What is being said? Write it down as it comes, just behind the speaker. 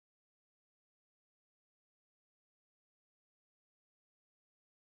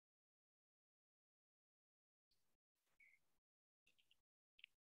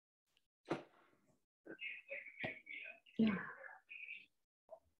Hi,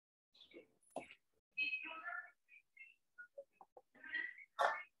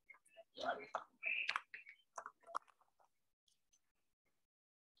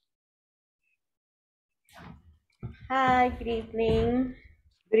 good evening.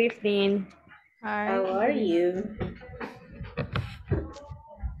 Good evening. Hi. How are you?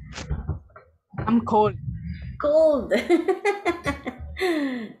 I'm cold. Cold.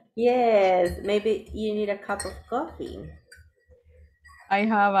 Yes, maybe you need a cup of coffee. I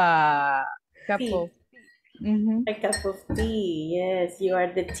have a cup Tea. of tea. A cup of tea. Yes, you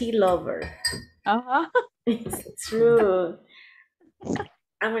are the tea lover. Uh-huh. It's true.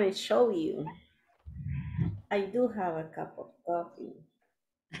 I'm going to show you. I do have a cup of coffee.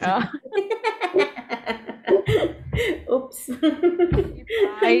 Oops.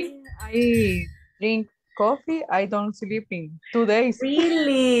 I drink coffee, I don't sleep in 2 days.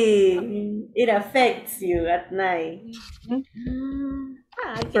 Really? It affects you at night.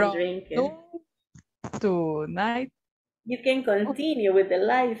 I can From drink it. 2 to night. You can continue with the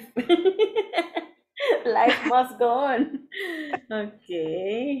life. Life must go on.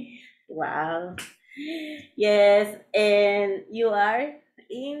 Okay. Wow. Yes, and you are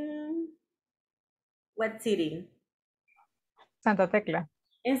in what city? Santa Tecla.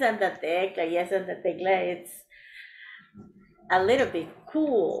 In Santa Tecla. Yes, Santa Tecla. It's a little bit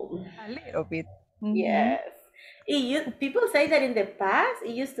cool. A little bit. Yes. People say that in the past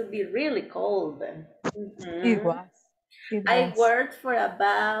it used to be really cold. It was. I worked for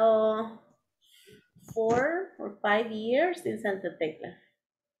about 4 or 5 years in Santa Tecla.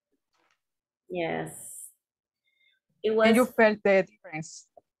 Yes. It was. And you felt the difference.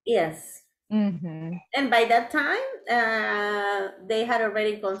 Yes. And by that time, they had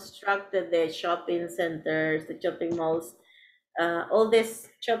already constructed the shopping centers, the shopping malls, all this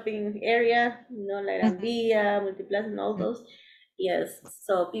shopping area, La Gran Via, Multiplaza, and all those. Yes.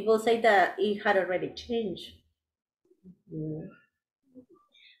 So people say that it had already changed.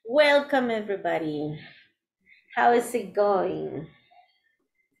 Welcome, everybody. How is it going?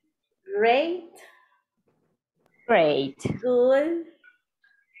 Great? Great. Good?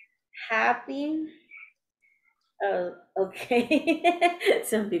 Happy? Oh, okay.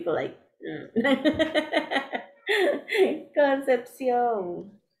 Some people like,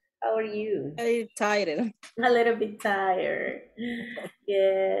 Concepcion, how are you? I'm tired. A little bit tired.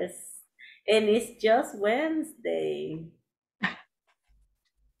 Yes. And it's just Wednesday.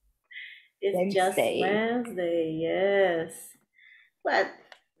 It's just Wednesday, yes. But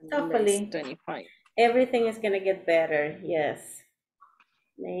hopefully 25. everything is gonna get better, yes.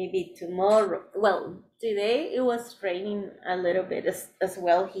 Maybe tomorrow. Well, today it was raining a little bit as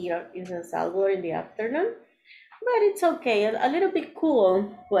well here in El Salvador in the afternoon. But it's okay, a little bit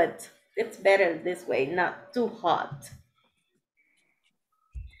cool, but it's better this way, not too hot.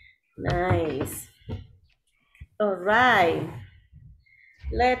 Nice. All right.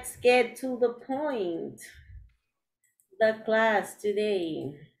 Let's get to the point. The class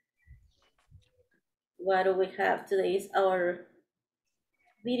today. What do we have? Today is our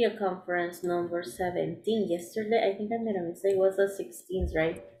video conference number 17. Yesterday, I think I made a mistake, it was the 16th,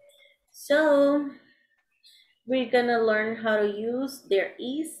 right? So, we're gonna learn how to use there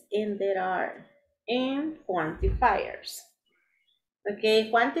is and there are and quantifiers.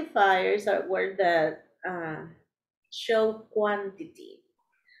 Okay, quantifiers are words that show quantity,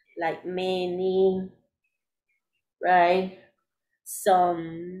 like many, right?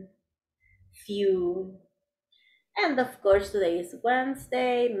 Some, few. And of course, today is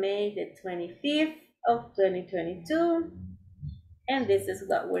Wednesday, May the 25th of 2022. And this is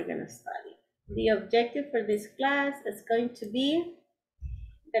what we're gonna study. The objective for this class is going to be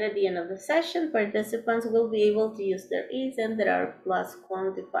that at the end of the session, participants will be able to use their is and there are plus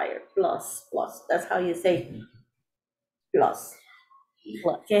quantifier, plus. That's how you say plus.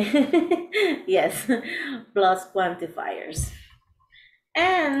 Okay. Yes, plus quantifiers.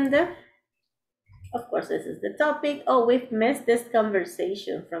 And of course, this is the topic. Oh, we've missed this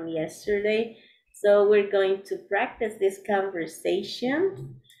conversation from yesterday. So we're going to practice this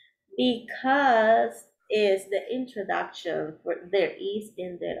conversation because it's the introduction for there is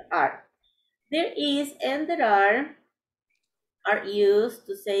and there are. There is and there are used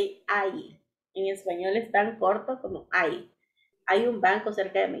to say hay. En español es tan corto como hay. Hay un banco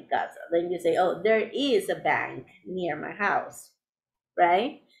cerca de mi casa. Then you say, oh, there is a bank near my house,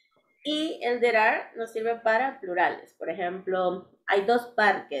 right? Y el there are nos sirve para plurales. Por ejemplo, hay 2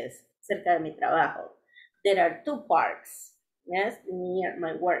 parques cerca de mi trabajo. There are 2 parks, yes, near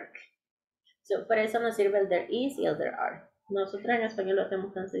my work. So, por eso nos sirve el there is y el there are. Nosotros en español lo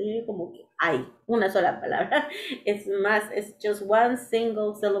hacemos tan sencillo como que hay una sola palabra. It's just one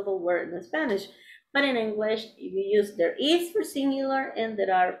single syllable word in Spanish. But in English, you use there is for singular and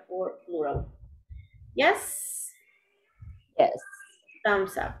there are for plural. Yes? Yes.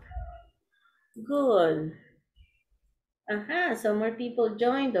 Thumbs up. Good. So more people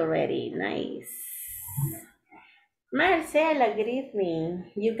joined already. Nice. Marcela, good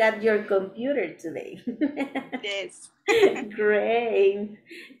evening. You got your computer today. Yes. Great.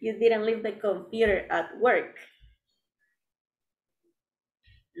 You didn't leave the computer at work.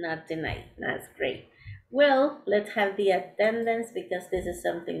 Not tonight. That's great. Well, let's have the attendance because this is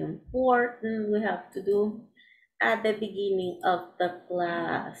something important we have to do at the beginning of the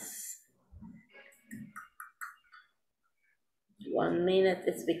class. 1 minute.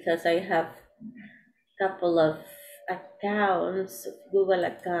 It's because I have a couple of accounts, Google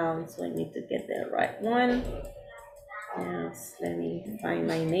accounts, so I need to get the right one. Yes, let me find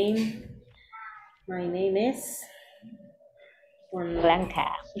my name. My name is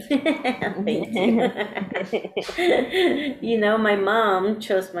Blanca. Thank you. You know, my mom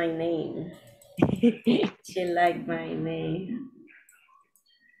chose my name. She liked my name.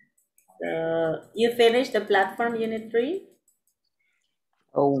 So, you finished the platform unit 3?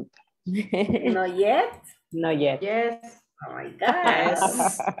 Oh. Not yet? Not yet. Yes. Oh my gosh.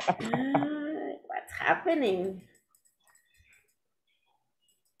 What's happening?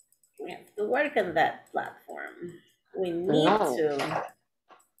 We have to work on that platform. We need to.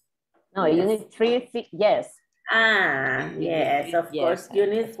 No, yes. Unit 3, yes. Yes, of course.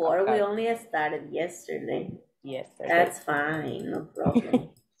 Unit 4, okay. we only started yesterday. Yesterday. That's fine, no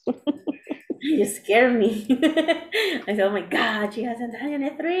problem. You scare me. I said, oh my God, she hasn't done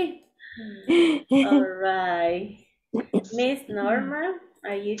Unit 3. All right. Miss Norma,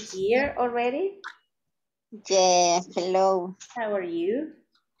 are you here already? Yes, hello. How are you?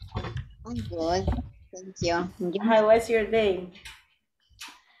 I'm good. Thank you. How was your day?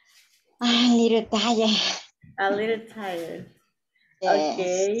 A little tired. A little tired.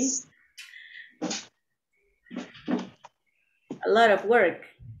 Yes. Okay. A lot of work.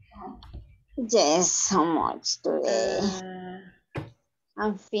 Yes, so much today.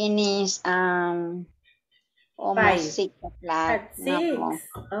 I'm finished almost 6 o'clock. At 6? No.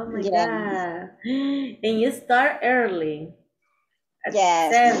 Oh my Yes. God. And you start early. At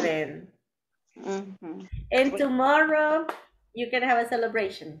Yes. 7. Mm-hmm. And tomorrow, you can have a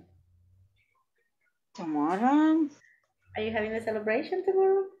celebration. Tomorrow? Are you having a celebration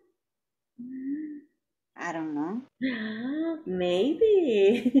tomorrow? I don't know.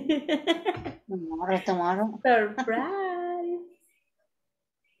 Maybe. Tomorrow. Surprise.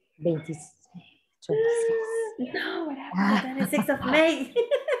 26. No, what happened to the 26th of May?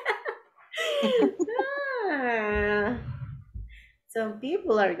 Some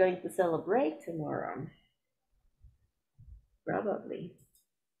people are going to celebrate tomorrow. Probably.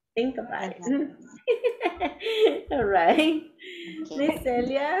 Think about it. All right. Miss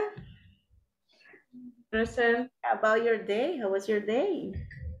Celia. Present. How about your day? How was your day?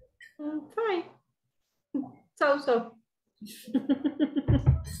 Fine. So.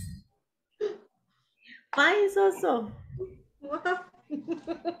 Fine, so.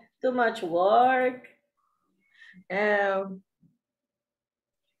 Too much work.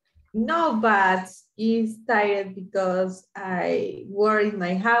 No, but it's tired because I work in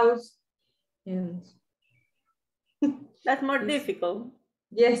my house and that's more difficult.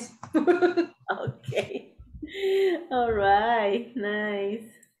 Yes. Okay. All right. Nice.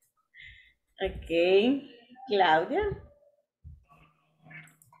 Okay. Claudia.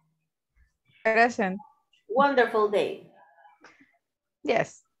 Present. Wonderful day.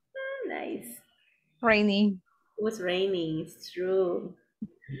 Yes. Nice. Rainy. It was raining. It's true.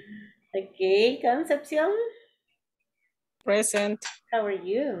 Okay, Concepcion. Present. How are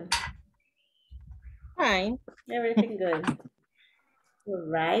you? Fine. Everything good. All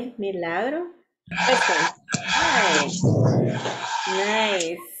right, Milagro. Present. Hi.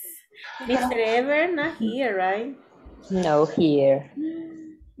 Nice. Mr. Ever, not here, right? No, here.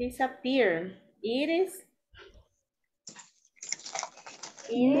 Disappear. Iris.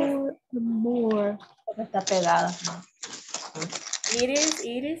 More. Está pegada. Iris.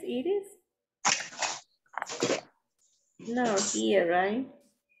 No, here, right?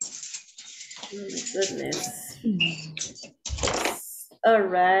 Oh my goodness. All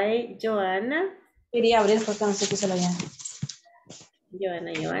right, Joanna. Quería abrir porque no sé qué se lo llama.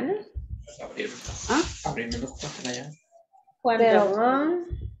 Joanna. ¿Ah? Abrirme los cuentos allá. Juan Pero- Ramón.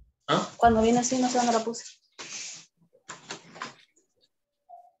 ¿Ah? Cuando vine así no sé dónde la puse.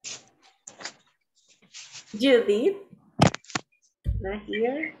 Judith. Not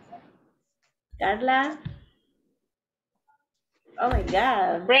here. Carla. Oh my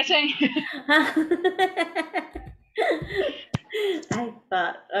God. Present. I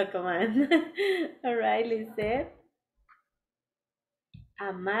thought, oh, come on. All right, Lisette.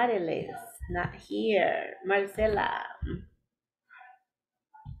 Amarilis, not here. Marcela.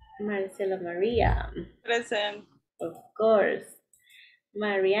 Marcela Maria. Present. Of course.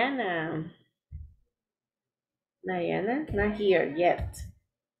 Mariana. Mariana, not here yet.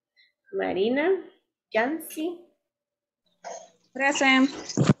 Marina. Jancy. Present.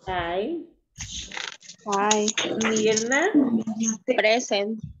 Hi. Hi. Mirna.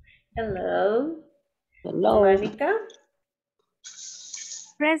 Present. Hello. Hello. Monica.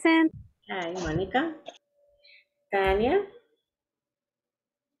 Present. Hi, Monica. Tanya.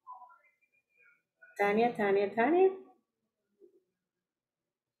 Tanya.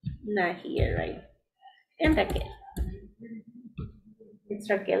 Not here, right? And Raquel. Is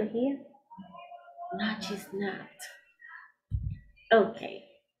Raquel here? No, she's not. Okay.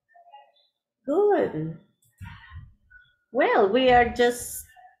 Good. Well, we are just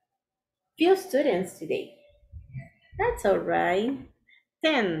few students today. That's all right.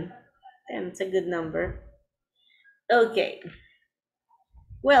 10. 10 is a good number. Okay.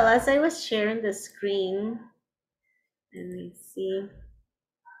 Well, as I was sharing the screen, let me see.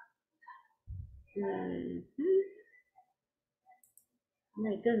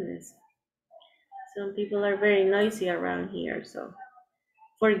 My goodness. Some people are very noisy around here, so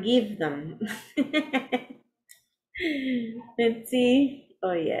forgive them. Let's see.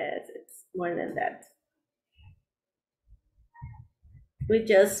 Oh, yes, it's more than that. We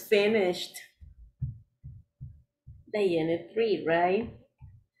just finished the unit 3, right?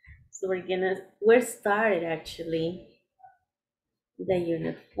 So we're started actually the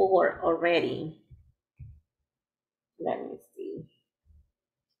unit 4 already. Let me see.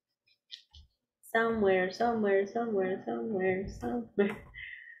 Somewhere.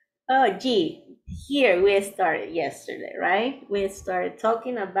 Oh, gee, here we started yesterday, right? We started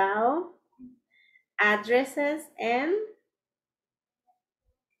talking about addresses and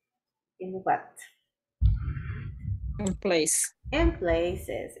in what? In place. And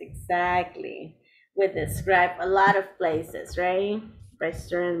places, exactly. We describe a lot of places, right?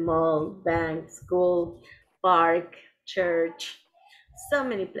 Restaurant, mall, bank, school, park, church, so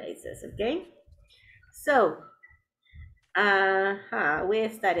many places, okay? So, we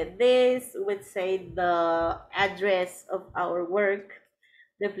studied this. We'd say the address of our work,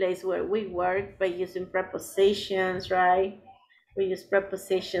 the place where we work by using prepositions, right? We use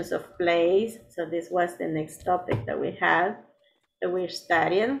prepositions of place. So this was the next topic that we had, that we're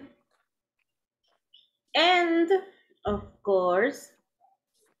studying. And of course,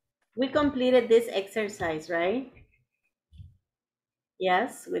 we completed this exercise, right?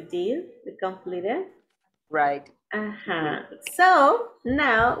 Yes, we did. We completed. Right. So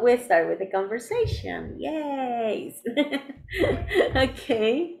now we start with the conversation. Yay!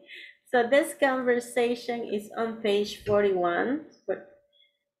 Okay. So this conversation is on page 41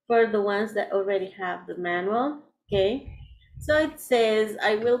 for the ones that already have the manual. Okay. So it says,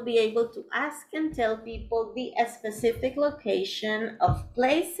 I will be able to ask and tell people the specific location of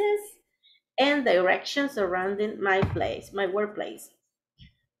places and directions surrounding my place, my workplace.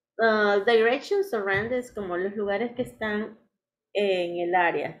 Directions surrounding es como los lugares que están en el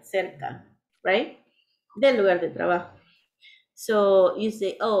área, cerca, right? Del lugar de trabajo. So you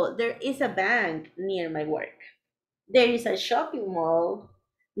say, oh, there is a bank near my work. There is a shopping mall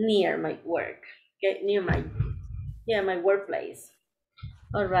near my work, okay, near my workplace.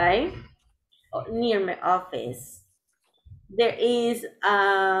 All right, near my office. There is,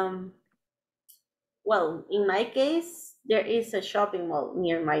 well, in my case, there is a shopping mall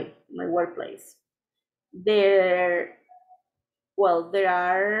near my workplace. There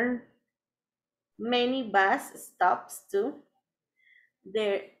are many bus stops too.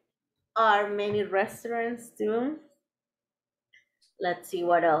 There are many restaurants too. Let's see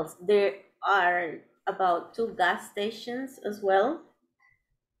what else. There are about 2 gas stations as well.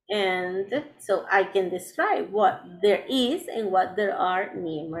 And so I can describe what there is and what there are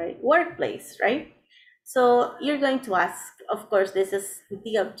near my workplace, right? So you're going to ask, of course, this is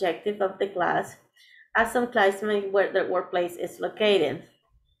the objective of the class. Ask some classmates where their workplace is located.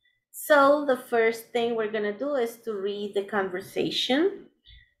 So the first thing we're gonna do is to read the conversation.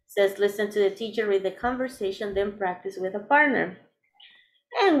 It says, listen to the teacher, read the conversation, then practice with a partner.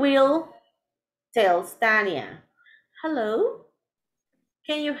 And we'll tell Tanya, hello,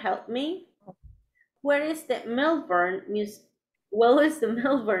 can you help me? Where is the Melbourne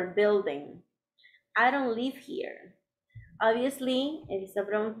building? I don't live here. Obviously, él está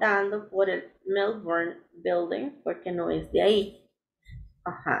preguntando por el Melbourne Building porque no es de ahí.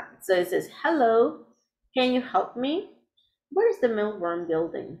 Ajá. So it says, hello, can you help me? Where's the Melbourne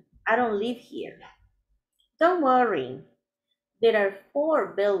Building? I don't live here. Don't worry. There are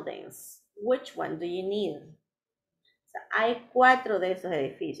 4 buildings. Which one do you need? O sea, hay 4 de esos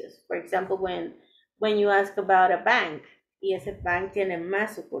edificios. For example, when you ask about a bank, y ese bank tiene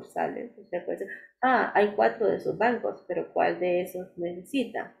más sucursales, usted puede decir, hay 4 de esos bancos, pero ¿cuál de esos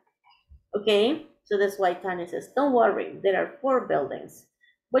necesita? Okay, so that's why Tanya says, don't worry, there are 4 buildings.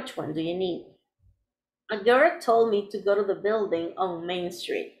 Which one do you need? A girl told me to go to the building on Main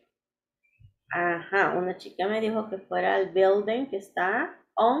Street. Ajá, una chica me dijo que fuera al building que está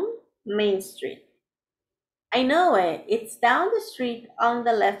on Main Street. I know it. It's down the street on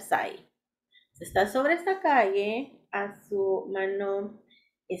the left side. Está sobre esta calle a su mano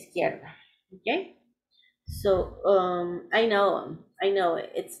izquierda. Okay? So, I know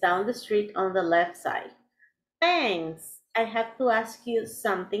it. It's down the street on the left side. Thanks. I have to ask you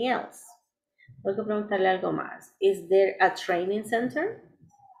something else. Tengo que preguntarle algo más. Is there a training center?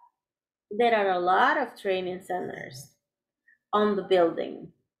 There are a lot of training centers on the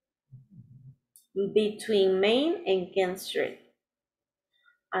building between Main and Kent Street.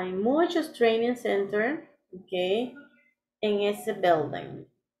 Hay muchos training centers, okay, en ese building.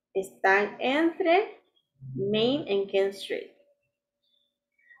 Están entre Main and Kent Street.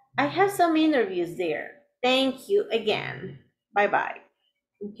 I have some interviews there. Thank you again. Bye-bye.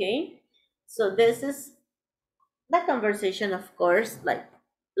 Okay, so this is the conversation, of course, like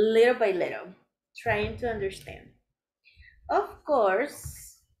little by little, trying to understand. Of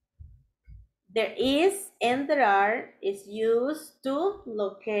course, there is and there are is used to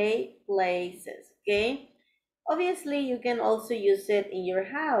locate places, okay? Obviously, you can also use it in your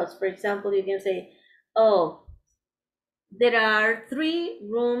house. For example, you can say, oh, there are 3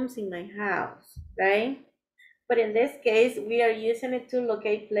 rooms in my house, right? But in this case, we are using it to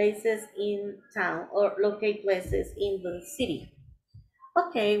locate places in town or locate places in the city.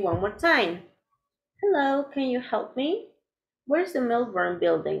 Okay, one more time. Hello, can you help me? Where's the Melbourne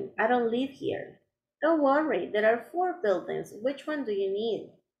building? I don't live here. Don't worry, there are 4 buildings. Which one do you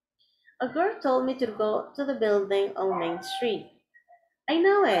need? A girl told me to go to the building on Main Street. I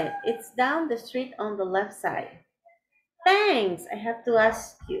know it. It's down the street on the left side. Thanks. I have to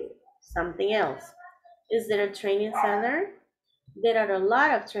ask you something else. Is there a training center? There are a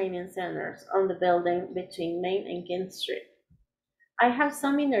lot of training centers on the building between Main and Kent Street. I have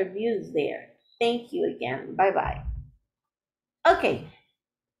some interviews there. Thank you again. Bye-bye. Okay.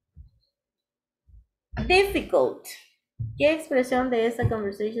 Difficult. ¿Qué expresión de esta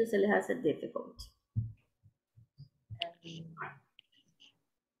conversation se les hace difficult?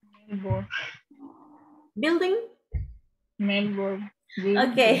 Melbourne. Building? Melbourne.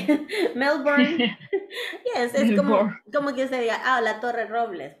 Okay, Melbourne. Yes, es Melbourne. como que se diga, la Torre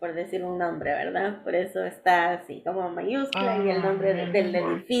Robles, por decir un nombre, ¿verdad? Por eso está así, como mayúscula y el nombre del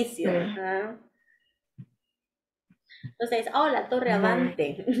edificio. Ajá. Entonces, la Torre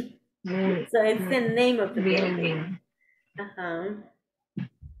Avante. So it's the name of the building. Ajá.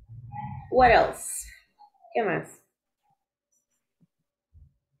 What else? ¿Qué más?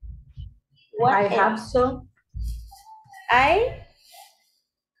 What I else?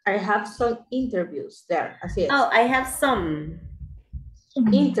 have some interviews there. Así es. Oh, I have some.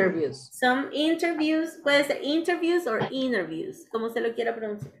 Interviews. Some interviews. Puede ser interviews or interviews, como se lo quiera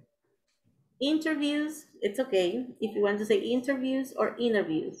pronunciar. Interviews, it's okay if you want to say interviews or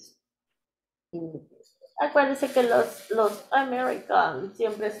interviews. Acuérdense que los Americans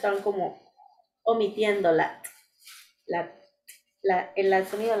siempre están como omitiendo el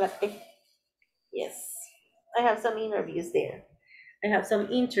sonido de la T. Yes, I have some interviews there. I have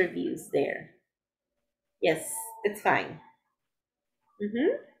some interviews there. Yes, it's fine.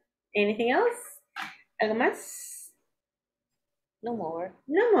 Anything else? ¿Algo más? No more.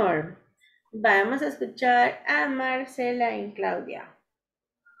 No more. Vamos a escuchar a Marcela y Claudia.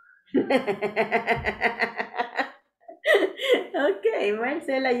 Okay,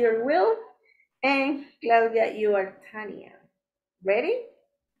 Marcela, you're Will, and Claudia, you are Tania. Ready?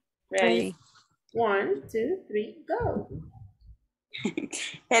 Ready. 1, 2, 3, go.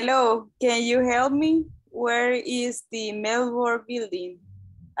 Hello, can you help me? Where is the Melbourne building?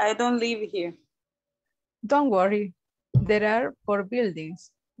 I don't live here. Don't worry, there are 4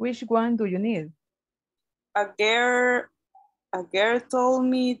 buildings. Which one do you need? A girl told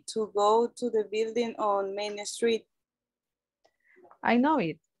me to go to the building on Main Street. I know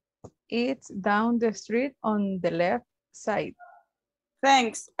it. It's down the street on the left side.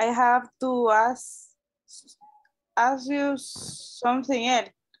 Thanks. I have to ask ask you something else.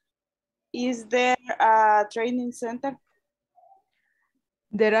 Is there a training center?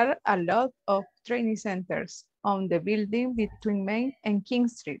 There are a lot of training centers on the building between Main and King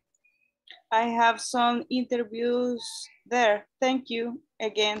Street. I have some interviews there. Thank you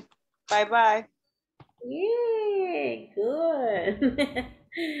again. Bye-bye. Yay, good.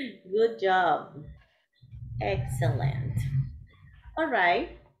 Good job. Excellent. All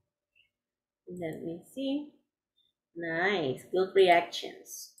right. Let me see. Nice, good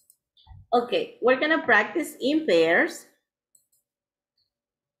reactions. Okay, we're gonna practice in pairs.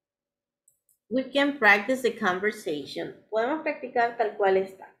 We can practice the conversation. Podemos practicar tal cual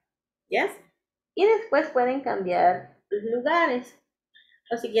está. Yes? Y después pueden cambiar los lugares.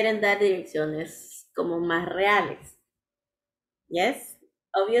 O si quieren dar direcciones como más reales. Yes?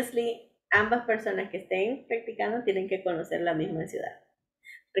 Obviously, ambas personas que estén practicando tienen que conocer la misma ciudad.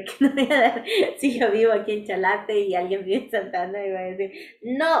 Porque no voy a dar, si yo vivo aquí en Chalate y alguien vive en Santa Ana y va a decir,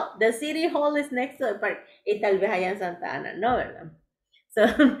 no, the city hall is next to the park. Y tal vez allá en Santa Ana, no, ¿verdad? So,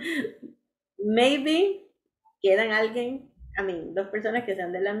 maybe quedan alguien, dos personas que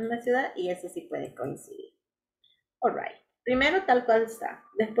sean de la misma ciudad y eso sí puede coincidir. All right. Primero tal cual está.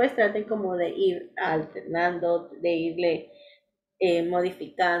 Después traten como de ir alternando, de irle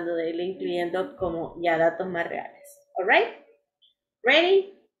modificando, de irle incluyendo como ya datos más reales. All right.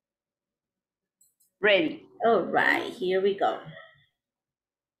 Ready? Ready. All right, here we go.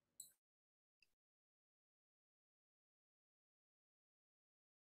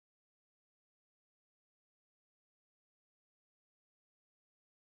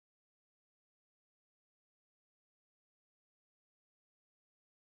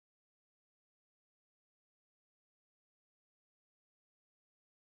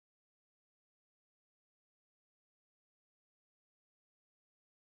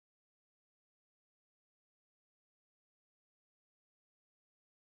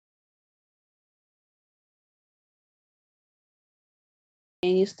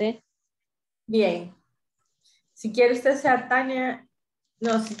 ¿Y usted? Bien. Si quiere usted ser Tania,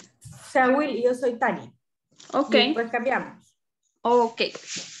 no, si sea Will y yo soy Tania. Ok. Y después cambiamos. Ok.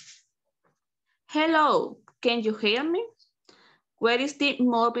 Hello, can you hear me? Where is the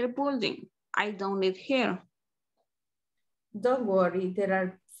mobile building? I don't live here. Don't worry, there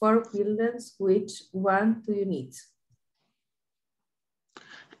are 4 buildings. Which one do you need?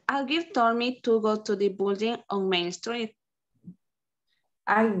 Agir told me to go to the building on Main Street.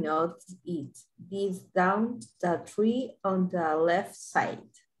 I know it. This down the tree on the left side.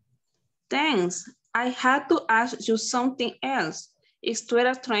 Thanks. I had to ask you something else. Is there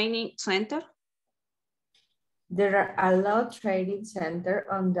a training center? There are a lot of training center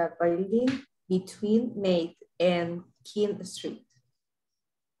on the building between Main and King Street.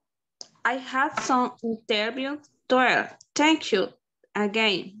 I had some interviews there. Thank you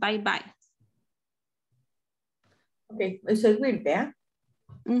again. Bye-bye. Okay, soy Will, ¿vea?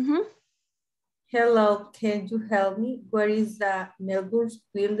 Hello, can you help me? Where is the Melbourne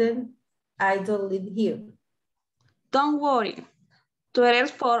building? I don't live here. Don't worry.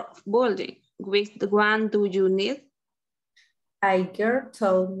 12 building. Which one do you need? A girl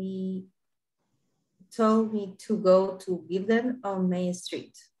told me to go to building on Main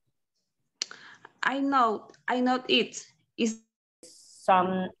Street. I know it. Is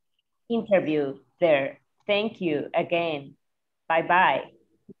Some interview there. Thank you again. Bye-bye.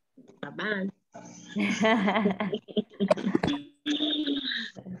 Bye-bye.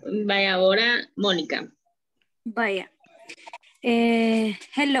 Vaya, ahora Mónica. Vaya.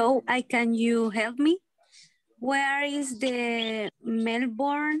 Hello, can you help me? Where is the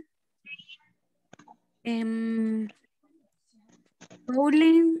Melbourne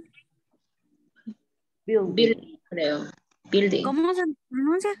bowling? Building. Creo. Building. ¿Cómo se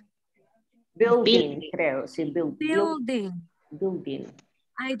pronuncia? Building, creo. Sí, Building. building.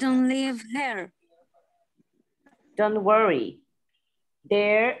 I don't live here. Don't worry.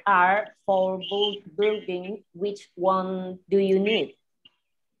 There are 4 buildings. Which one do you need?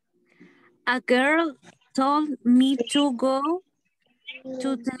 A girl told me to go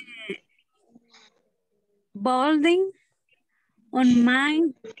to the building on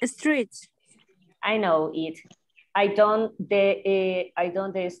Main Street. I know it. I don't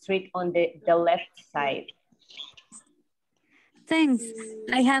the street on the left side. Thanks.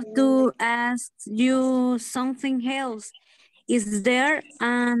 I have to ask you something else. Is there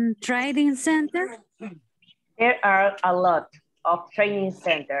a training center? There are a lot of training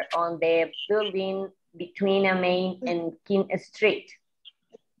center on the building between Main and King Street.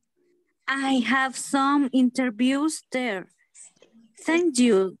 I have some interviews there. Thank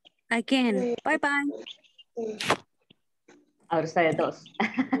you again. Bye-bye. Ahora está de dos.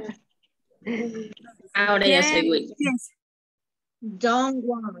 Ahora ya soy Yes, with. yes. Don't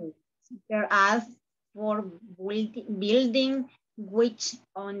worry. There are four building which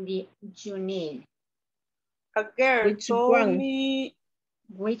only you need. A girl Which told one? me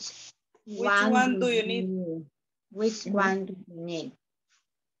Which one do you need? Which one do you need?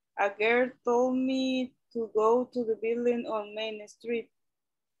 A girl told me to go to the building on Main Street.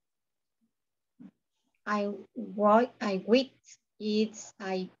 I wait. It's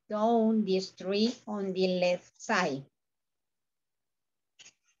I down the street on the left side.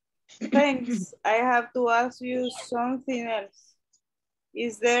 Thanks. I have to ask you something else.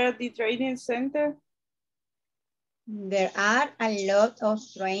 Is there the training center? There are a lot of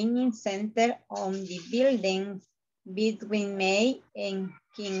training centers on the buildings between May and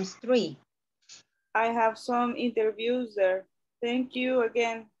King Street. I have some interviews there. Thank you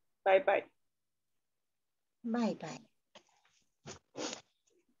again. Bye-bye. Bye-bye.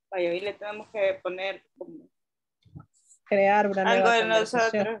 Vaya, hoy le tenemos que poner como Crear una algo nueva de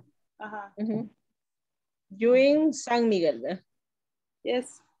conversación. nosotros. Ajá. You in San Miguel, ¿eh?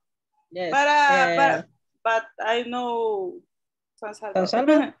 Yes. Yes. But I know San Salvador. San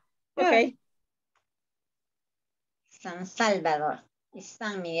Salvador? Okay. San Salvador y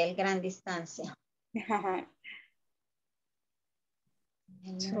San Miguel, gran distancia.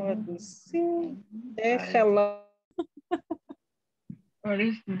 So, sí. Déjalo. What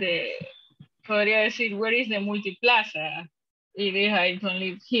is the, podría decir, where is the multiplaza? It is, I don't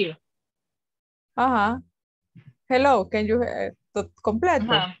live here. Ajá. Hello, can you,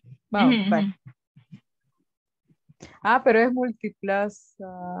 completo. Ajá. Vamos, bye. Ah, pero es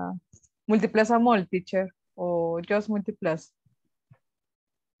multiplaza. Multiplaza mall, teacher. O just multiplaza.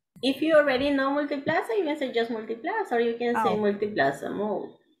 If you already know multiplaza, you can say just multiplaza, or you can say multiplaza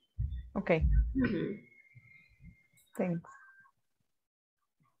mall. Okay. Thanks.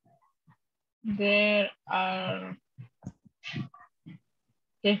 There are...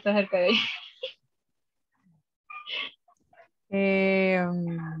 ¿Qué está cerca de ahí?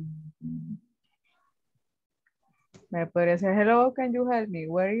 Me podría decir, hello, can you help me?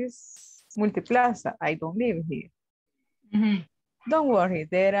 Where is Multiplaza? I don't live here. Don't worry,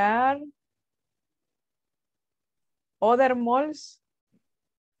 there are other malls.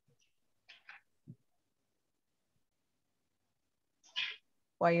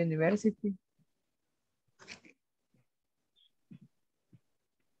 Why university?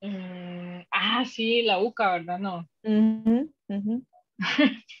 Sí, la UCA, ¿verdad? No.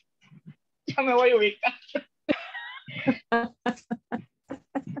 Ya me voy a ubicar.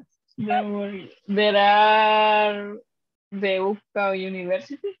 Don't worry. There are the UCA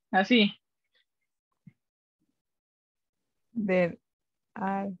University. Así. There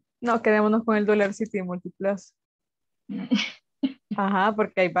are... No, quedémonos con el Dollar City de Multiplaza. Ajá,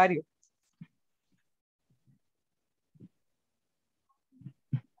 porque hay varios.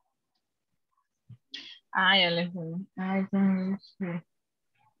 Ya les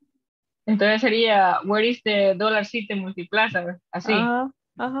entonces sería, where is the Dollar City Multiplaza? Así.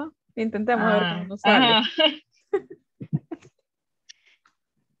 Ajá. Intentemos ver cómo nos sale.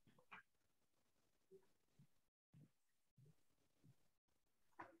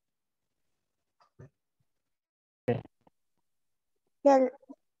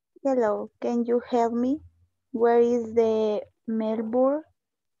 Hello, can you help me? Where is the Melbourne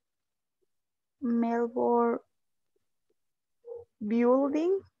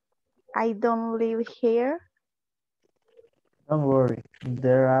building? I don't live here. Don't worry,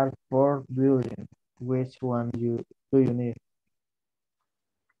 there are 4 buildings. Which one do you need?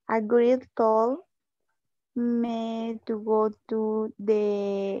 A grid told me to go to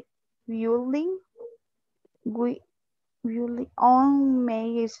the building on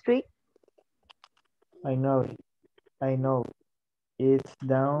Main Street. I know it. It's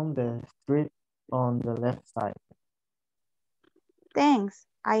down the street on the left side. Thanks.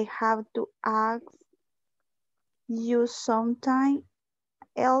 I have to ask you something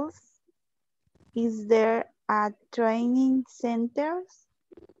else. Is there a training center?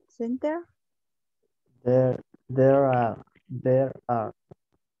 There are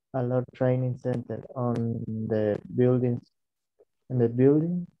a lot of training centers on the buildings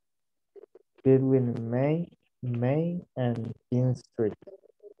between Main and King Street.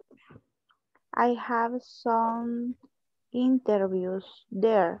 I have some interviews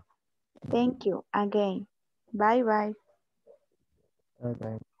there. Thank you again. Bye bye.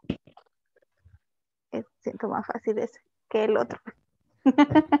 Okay. Siento más fácil ese que el otro.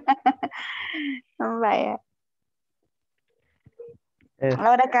 Vaya.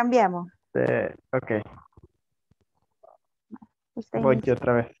 Ahora cambiamos. Okay. Voy yo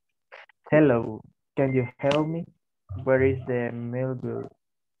otra vez. Hello, can you help me? Where is the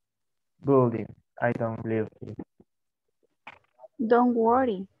building? I don't live here. Don't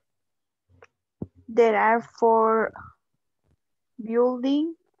worry. There are 4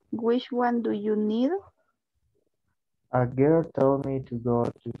 buildings. Which one do you need? A girl told me to go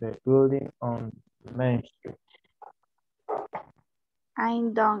to the building on Main Street. I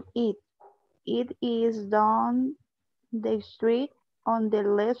don't it. It is down the street on the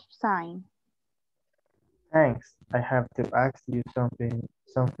left side. Thanks. I have to ask you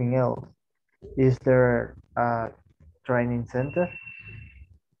something else. Is there a training center?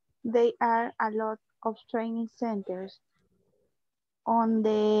 There are a lot of training centers on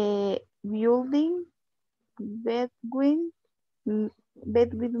the building between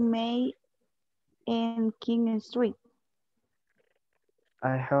May and King Street.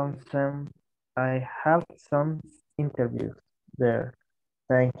 I have some interviews there.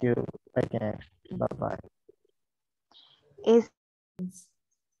 Thank you again. Bye-bye.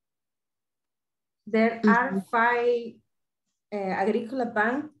 There are 5 Agricola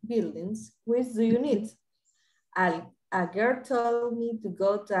Bank buildings. Which do you need? A girl told me to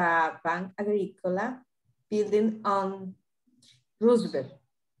go to a Bank Agricola building on Roosevelt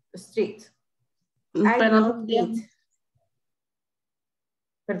Street. I don't need.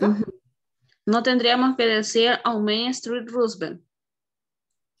 ¿Perdón? No tendríamos que decir on Main Street Roosevelt.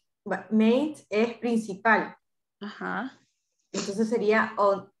 Main es principal. Ajá. Entonces sería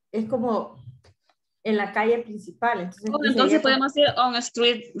es como en la calle principal. Entonces podemos decir on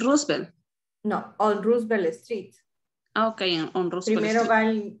Street Roosevelt. No, on Roosevelt Street. Ah, ok, on Roosevelt Primero Street. va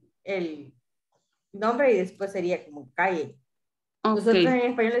el nombre y después sería como calle. Okay. Nosotros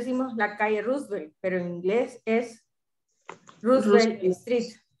en español decimos la calle Roosevelt, pero en inglés es Roosevelt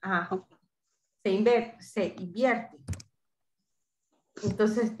Street. Ajá. Okay. Se invierte.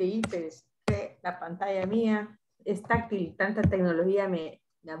 Entonces te dices que la pantalla mía es táctil, tanta tecnología me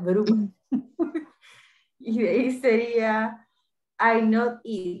abruma. Y de ahí sería I not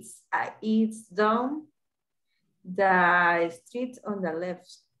it's down the street on the left.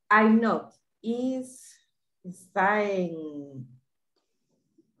 I not está en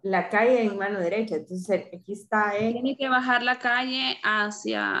la calle en mano derecha. Entonces aquí está en... Tiene que bajar la calle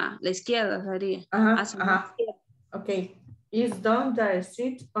hacia la izquierda, sería. Ajá, hacia ajá. Ok. Is down the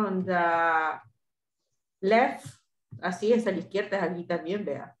street on the left. Así es a la izquierda, es aquí también,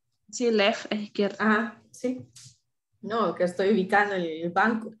 vea. Sí, left es izquierda. Ajá, sí. No, que estoy ubicando en el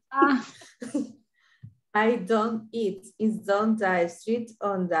banco. Ah. I don't eat. It's down the street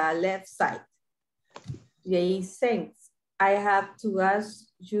on the left side. Y ahí thanks. I have to ask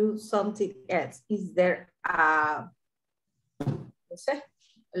you something else. Is there a... No sé.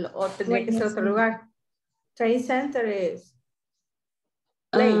 O tendría que ser otro lugar. Train center is...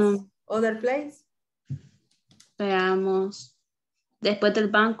 Place. Other place. Veamos. Después del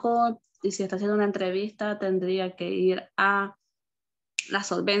banco, y si está haciendo una entrevista, tendría que ir a las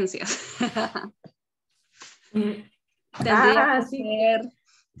solvencias. Tendría que ser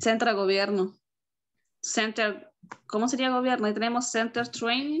centro de gobierno. Center, ¿cómo sería gobierno? Ahí tenemos center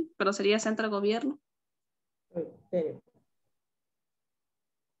training, pero sería centro de gobierno.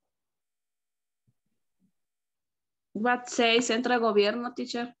 What say centro de gobierno,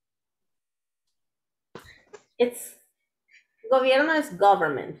 teacher? Gobierno es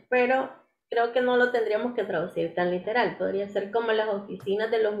government, pero creo que no lo tendríamos que traducir tan literal. Podría ser como las oficinas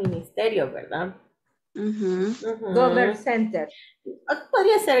de los ministerios, ¿verdad? Government Center.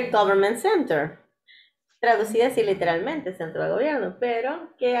 Podría ser Government Center. Traducida así literalmente, centro de gobierno.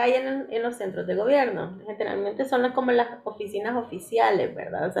 Pero, ¿qué hay en los centros de gobierno? Generalmente son como las oficinas oficiales,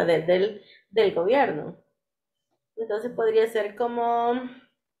 ¿verdad? O sea, del gobierno. Entonces podría ser como...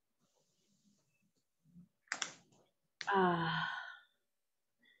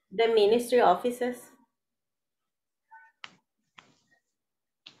 the ministry offices.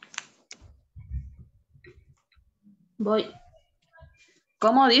 Voy.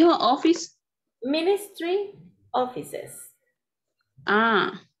 ¿Cómo dijo? Office. Ministry offices.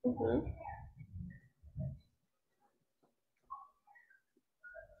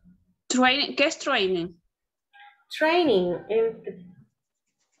 Training. ¿Qué es training? Training.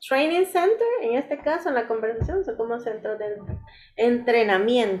 Training center, en este caso, en la conversación, son como centros de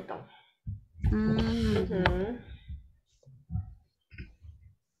entrenamiento.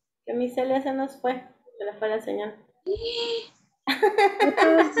 Que mi Celia se nos fue. Se le fue la señal. ¿Qué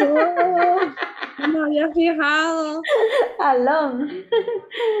pasó? No me había fijado. Aló.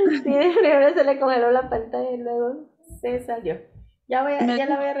 Sí, primero se le congeló la pantalla y luego se salió. Ya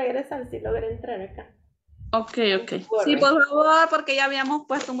la voy a regresar si logro entrar acá. Ok. Sí, por favor, porque ya habíamos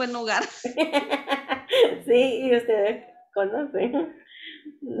puesto un buen lugar. Sí, y ustedes conocen.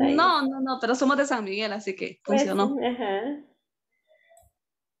 Nice. No, pero somos de San Miguel, así que Pues, funcionó. ajá.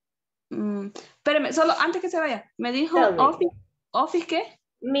 Espérame, solo antes que se vaya, me dijo Tell me. office ¿qué?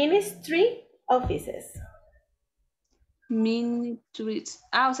 Ministry offices. Ministries.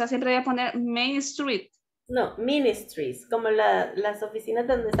 O sea, siempre voy a poner Main Street. No, ministries, como las oficinas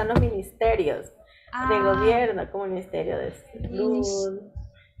donde están los ministerios de gobierno, como el Ministerio de Salud,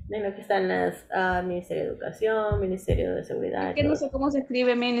 de lo que están las Ministerio de Educación, Ministerio de Seguridad. Es que no sé cómo se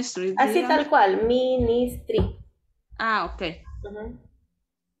escribe Ministry. Así dígame. tal cual, ministry. Ok.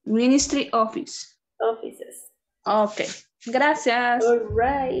 Ministry Office. Offices. Ok. Gracias. All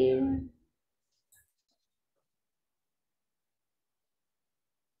right.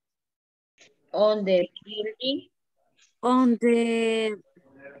 On the building. On the...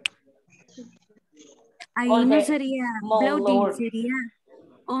 Ahí On no the sería mall building, lower. sería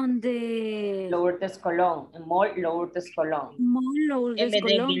on the... Lourdes Colón. Mall Lourdes Colón. Mall Lourdes En vez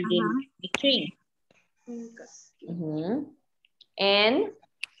de Colón, building between. And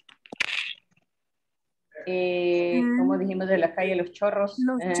 ¿cómo dijimos de la calle Los Chorros?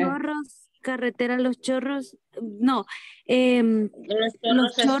 Los Chorros, carretera Los Chorros, no,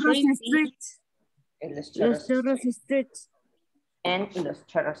 Los Chorros Street. Los Chorros Los Chorros Street. And Los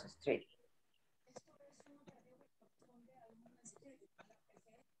Chorros Street.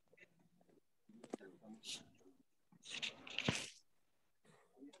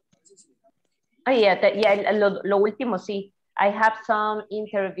 Lo último sí. I have some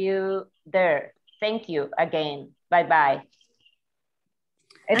interview there. Thank you again. Bye bye.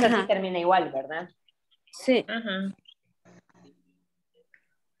 Esa sí termina igual, ¿verdad? Sí.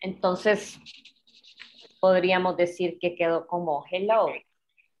 Entonces, podríamos decir que quedó como hello.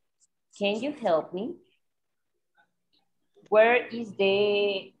 Can you help me? Where is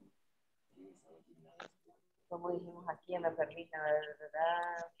the... ¿Cómo dijimos aquí? Me permiten.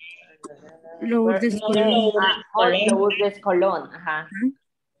 Lourdes Colón. Lourdes Colón. Ajá.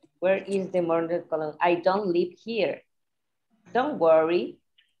 Where is the Lourdes Colón? I don't live here. Don't worry.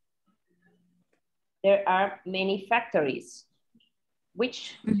 There are many factories.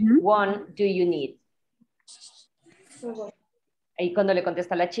 Which one do you need? Ahí cuando le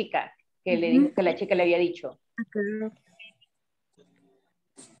contesta a la chica, que le dijo que la chica le había dicho.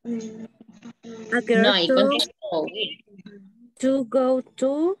 No, ahí contestó. To go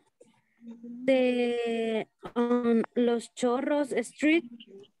to the Los Chorros Street.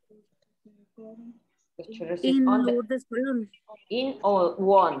 Los Chorros In on the, Lourdes Colón. in or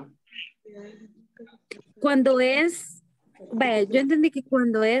one. Cuando es, vaya, yo entendí que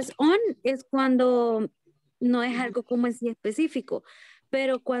cuando es on es cuando no es algo como así específico,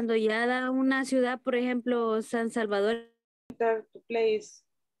 pero cuando ya da una ciudad, por ejemplo, San Salvador. To place.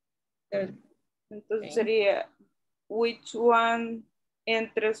 Entonces sería, which one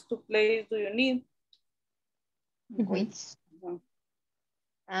entrance to place do you need? Which.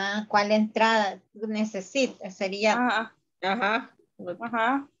 ¿Cuál entrada necesitas? Sería.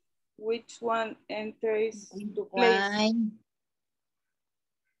 Which one enters to place?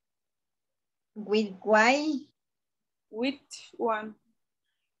 With why? Which one?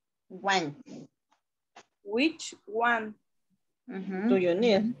 One. Which one? Do you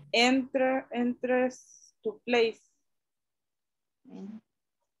need? Enters to place.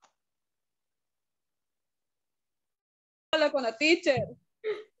 Hola con la teacher.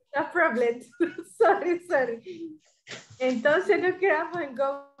 No problem. Sorry. Entonces nos quedamos en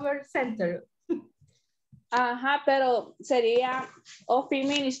Government Center. Ajá, pero sería Office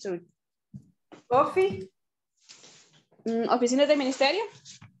Ministry. Office. Oficinas de ministerio.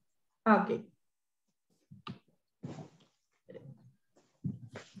 Ok.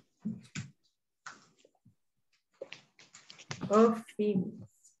 Office.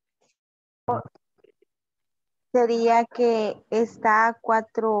 Sería que está a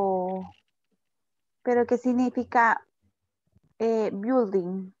 4, pero ¿qué significa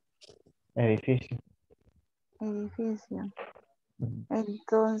building? Edificio.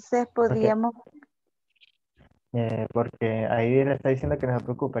 Entonces podríamos... Porque ahí le está diciendo que no se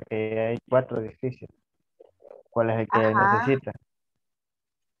preocupe, que hay 4 edificios. ¿Cuál es el que él necesita?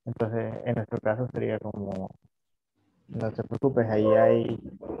 Entonces, en nuestro caso sería como, no se preocupe, ahí hay...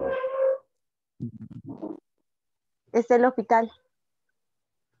 Es el hospital.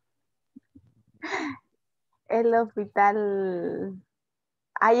 El hospital...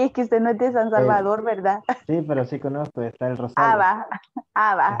 Ay, es que usted no es de San Salvador, ¿verdad? Sí, pero sí conozco, está el Rosales. Va.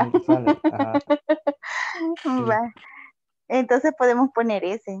 Es el Rosales, ajá. Va. Entonces podemos poner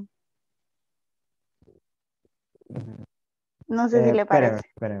ese. No sé si le parece.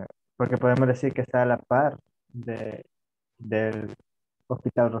 Espérame, porque podemos decir que está a la par del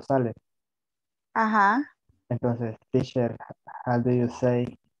Hospital Rosales. Ajá. Entonces, teacher, how do you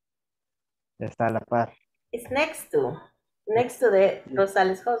say está a la par? It's next to the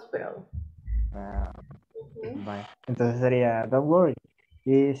Rosales Hospital. Vale. Entonces sería, don't worry,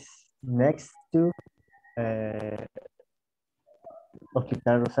 is next to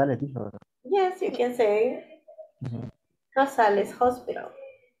Hospital Rosales, dijo. Yes, you can say Rosales Hospital.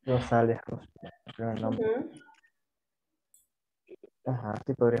 Rosales Hospital. Creo el nombre. Ajá,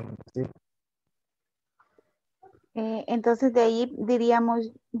 sí podríamos decir. Entonces de ahí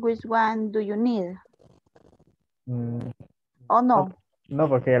diríamos, which one do you need? ¿O no? No,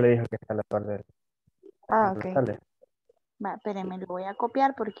 porque ya le dijo que está a la par del Ok. Rosales. Va, espérenme, lo voy a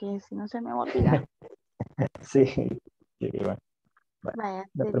copiar porque si no se me va a olvidar. Sí, igual. Vaya,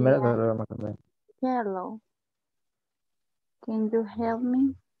 La primera sería, lo vamos a cambiar. hello. Can you help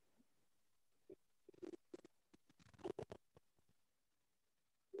me?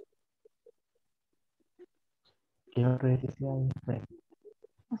 ¿Qué otro ejercicio hay?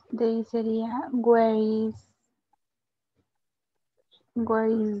 De ahí sería, where is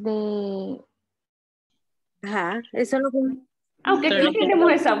the... Ajá, eso es lo que... Aunque Pero aquí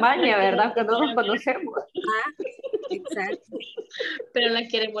tenemos esa maña, ¿verdad? Que no nos conocemos. Ah, exacto. pero la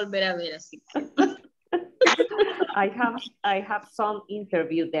quiere volver a ver, así que. I have some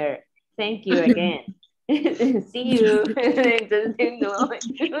interview there. Thank you again. See you. Entonces, no.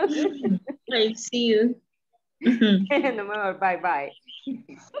 I see you. No, mejor, bye bye.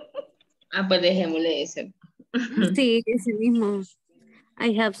 Ah, pues dejémosle ese. Sí, ese mismo.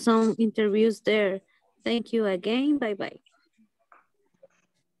 I have some interviews there. Thank you again. Bye bye.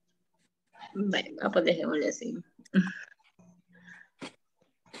 Bueno, pues dejémosle así.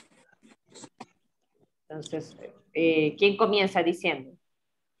 Entonces, ¿quién comienza diciendo?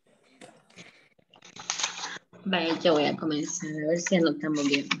 Vaya, yo voy a comenzar a ver si anotamos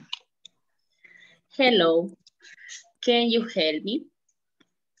bien. Hello, can you help me?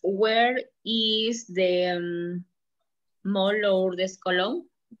 Where is the mall Lourdes Colón?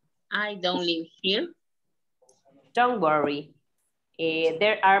 I don't live here. Don't worry.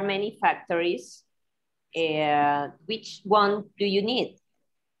 There are many factories. Which one do you need?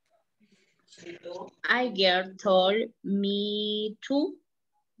 I girl told me to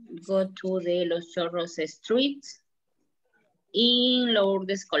go to the Los Chorros Street in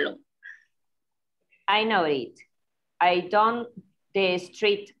Lourdes Colón. I know it. I done the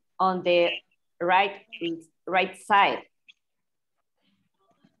street on the right side.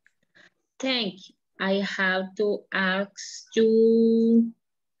 Thank you. I have to ask you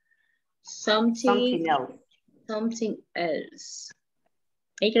Something else. Something else.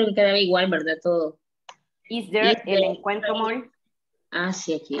 Ahí creo que quedaba igual, ¿verdad? Todo. Is there el encuentro mall? Ah,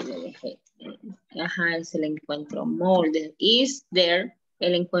 sí, aquí le dejé. Ajá, es el encuentro mall. Is there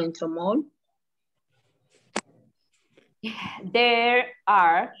el encuentro mall? There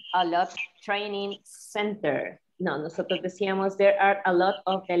are a lot training center. No, nosotros decíamos there are a lot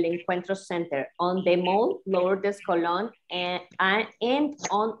of el encuentro center on the mall, Lourdes Colón, and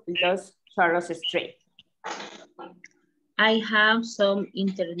on Los Chorros Street. I have some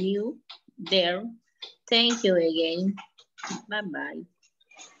interview there. Thank you again. Bye-bye.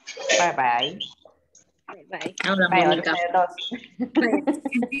 Bye-bye. Bye-bye. Ahora, Bye, Mónica.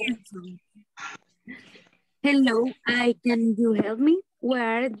 Hello, can you help me?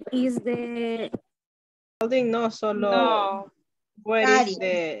 Where is the... No, solo... No. Where is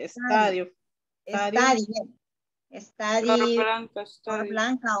the estadio? Estadio. Flor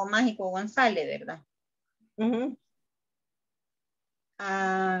Blanca o Mágico González, ¿verdad?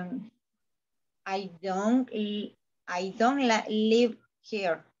 I don't live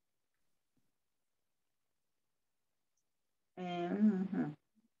here.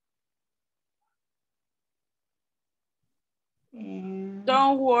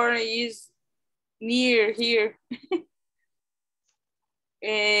 Don't worry, is near here.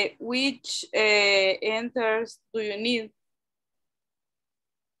 Which enters do you need?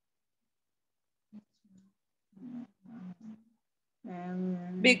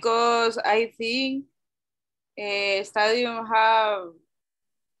 Because I think stadium have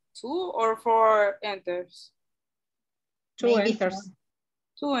 2 or 4 enters. Two enters.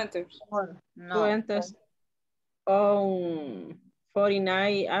 2 enters. No. 2 enters on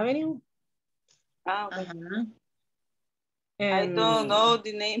 49 Avenue. Okay. I And... don't know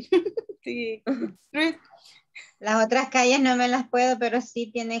the name. The street. Las otras calles no me las puedo, pero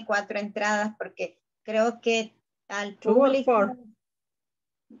sí tiene 4 entradas porque creo que al público...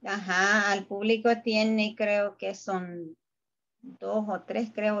 Ajá, al público tiene, creo que son 2 o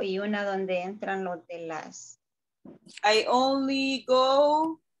 3, creo, y una donde entran los de las... I only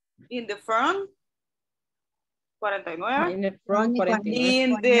go in the front, 49. In the front,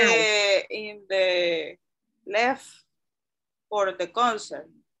 49. In the left for the concert.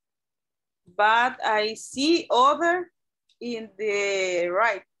 But I see other in the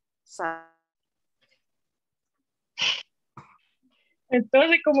right side.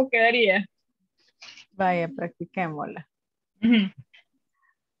 Entonces, ¿cómo quedaría? Vaya, practiquémosla. Ujú.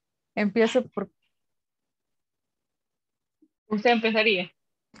 Empiezo por... ¿Usted empezaría?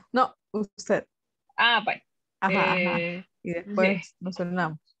 No, usted. Ah, bye. Ajá. Y después Okay. nos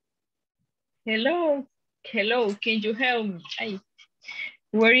sonamos. Hello, can you help me? Ay.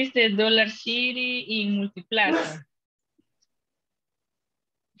 Where is the Dollar City in Multiplaza?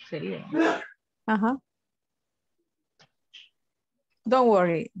 Sería. Ajá. Don't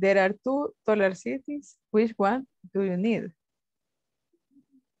worry, there are 2 dollar cities. Which one do you need?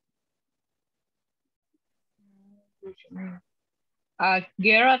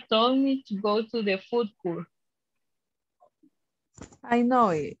 Gera told me to go to the food court. I know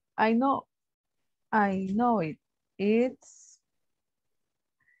it. I know it. It's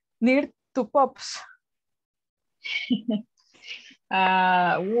near to Pops.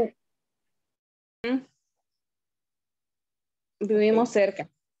 Vivimos cerca.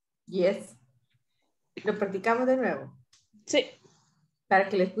 Yes. ¿Lo practicamos de nuevo? Sí. Para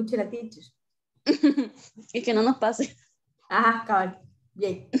que lo escuche la teacher. Y que no nos pase. Ajá, cabal.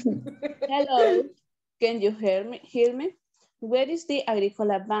 Bien. Hello. Can you hear me? Where is the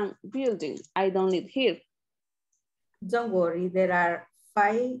Agricola Bank building? I don't live here. Don't worry, there are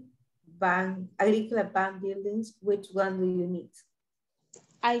 5 Agricola Bank buildings. Which one do you need?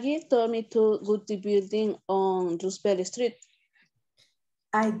 IG told me to go to the building on Roosevelt Street.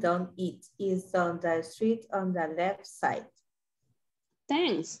 I don't eat. It's on the street on the left side.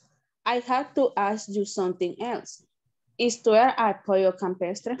 Thanks. I have to ask you something else. Is there a pollo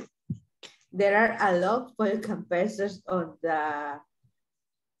campestre? There are a lot of pollo campesters on the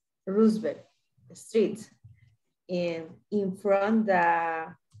Roosevelt Street. In front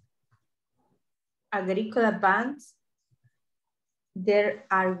the Agricola banks, there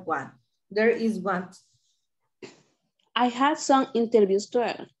is one. I had some interviews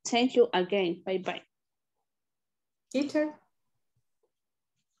there. Thank you again. Bye-bye. Teacher?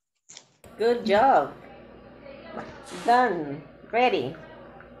 Good job. Done. Ready.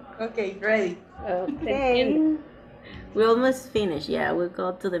 Okay, ready. Okay. We almost finished. Yeah, we'll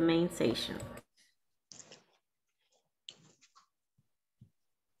go to the main session.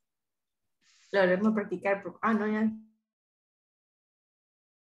 Lo haremos practicar. No, ya.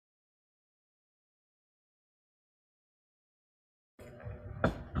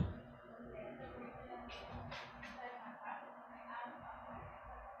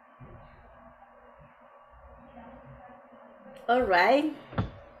 All right.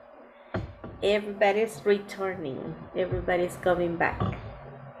 Everybody's returning. Everybody's coming back.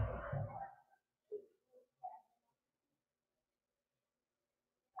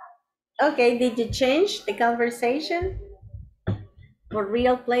 Okay, did you change the conversation for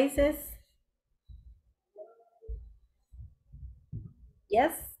real places?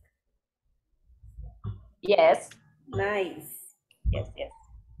 Yes? Yes. Nice. Yes.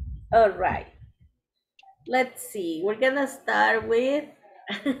 All right. Let's see. We're gonna start with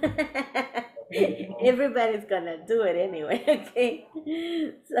everybody's gonna do it anyway. Okay.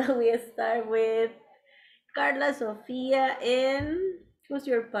 So we start with Carla, Sofia, and who's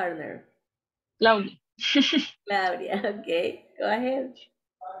your partner? Claudia. Claudia. Okay. Go ahead.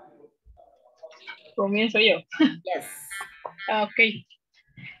 Comienzo yo. Yes. Okay.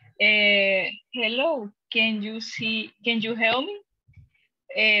 Hello. Can you help me?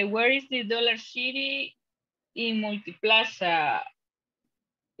 Where is the Dollar City in Multiplaza?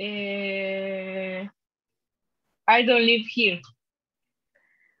 I don't live here.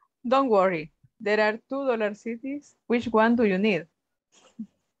 Don't worry. There are 2 dollar cities. Which one do you need?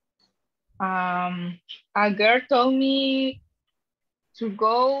 A girl told me to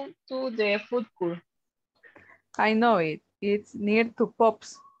go to the food court. I know it. It's near to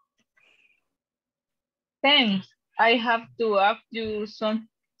Pops. Thanks. I have to ask you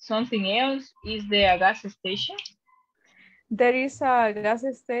something else. Is there a gas station? There is a gas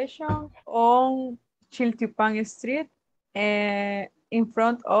station on Chiltipan Street in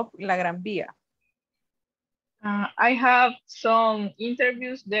front of La Gran Via. I have some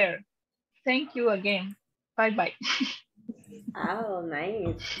interviews there. Thank you again. Bye-bye. Oh,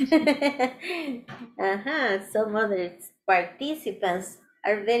 nice. Some other participants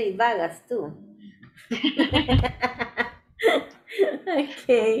are very vagas too.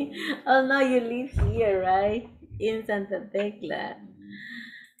 Okay. Oh no, you live here, right? In Santa Tecla.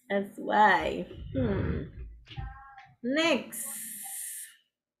 That's why. Next.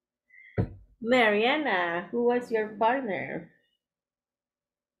 Mariana, who was your partner?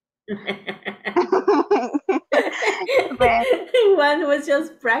 One was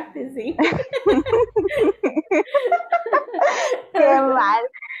just practicing. Qué mal.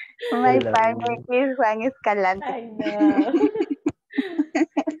 My partner is Juan Escalante. I know.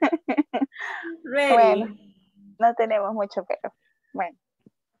 Ready. Bueno, no tenemos mucho, pero bueno.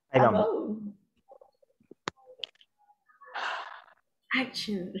 Ahí vamos. Oh.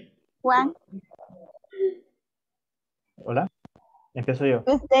 Action. Juan, Hola. Empiezo yo.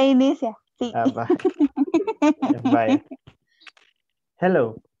 usted inicia. Sí. Ah, va. Vaya.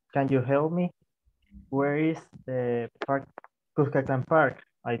 Hello, can you help me? Where is the park, Cuscatlan Park?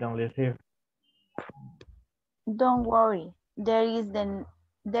 I don't live here. Don't worry. There is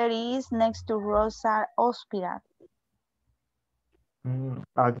next to Rosa Hospital.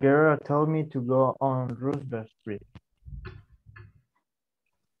 A girl told me to go on Roosevelt Street.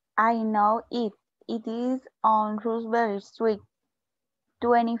 I know it. It is on Roosevelt Street,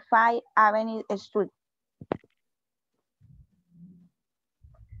 25 Avenue Street.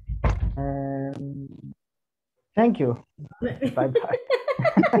 Thank you. Bye-bye.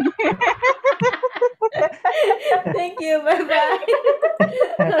 Thank you, bye-bye.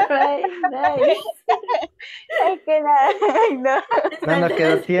 All right, nice. Es que nada, no. No nos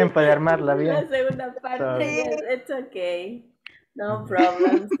quedó tiempo de armarla bien. La segunda parte, Sorry. yes, it's okay. No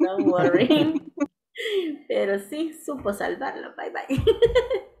problems, don't worry. Pero sí, supo salvarla, bye-bye.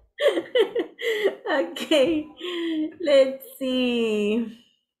 Okay, let's see.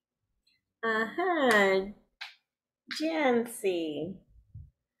 Ajá, Jancy.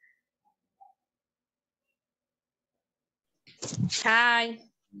 Hi.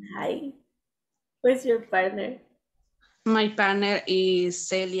 Hi. Who's your partner? My partner is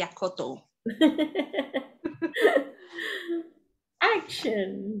Celia Cotto.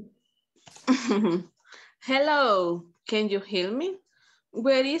 Action. Hello, can you hear me?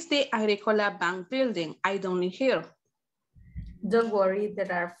 Where is the Agricola Bank building? I don't live here. Don't worry,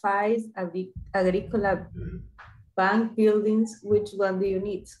 there are 5 Agricola Bank buildings. Which one do you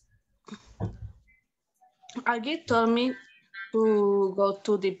need? Aggie told me to go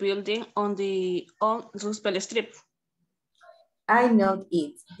to the building on Roosevelt Street. I know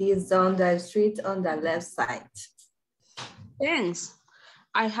it. This is on the street on the left side. Thanks.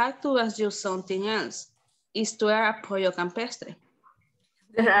 I had to ask you something else. Is there a pollo campestre?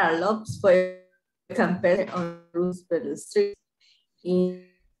 There are lots for campestre on Roosevelt Street.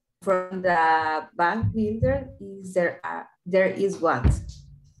 From the bank building, there is one.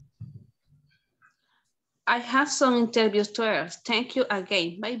 I have some interviews to ask. Thank you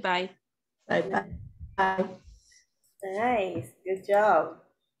again. Bye-bye. Bye-bye. Bye. Nice, good job.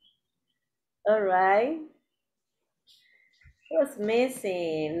 All right. What's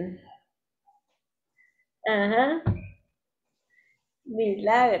missing?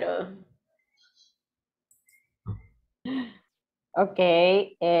 Milagro.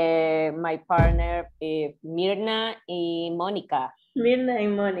 Okay, my partner Mirna y Mónica. Mirna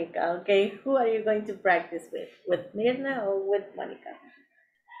and Monica. Okay, who are you going to practice with? With Mirna or with Monica?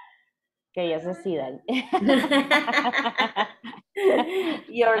 Que ellas decidan.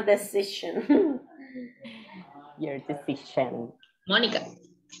 Your decision. Your decision. Mónica.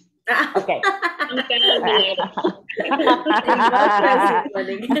 Okay.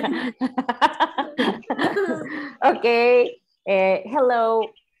 Okay. Hello.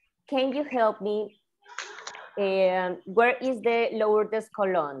 Can you help me? Where is the Lourdes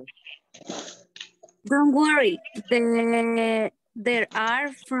Colon? Don't worry. There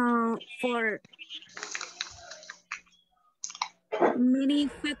are for mini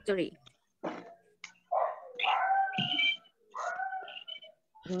factory.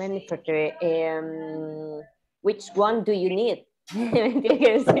 Manufacturer. Which one do you need?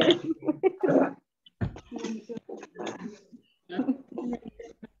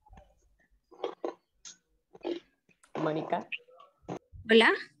 Mónica.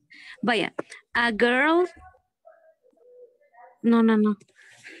 Hola. Vaya. A girl. No.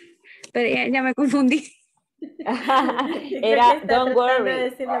 Pero ya me confundí. Era don't worry.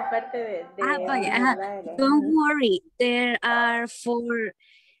 Decir la parte de vaya. Don't worry. There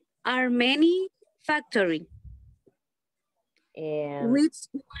are many factory. Which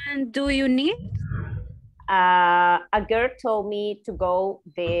one do you need? A girl told me to go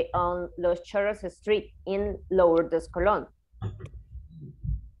on Los Chorros Street in Lourdes Colón.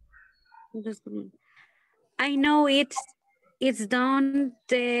 I know it's down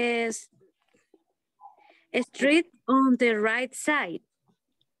the street on the right side.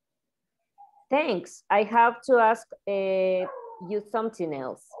 Thanks. I have to ask you something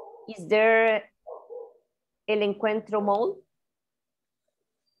else. Is there El Encuentro Mall?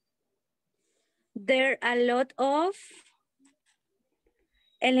 There are a lot of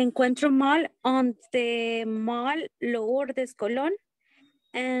El Encuentro Mall on the mall Lourdes Colón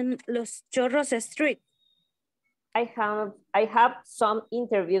and Los Chorros Street. I have some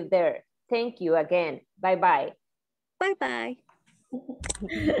interview there. Thank you again. Bye-bye. Bye-bye.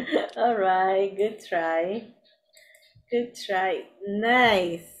 All right, good try. Good try.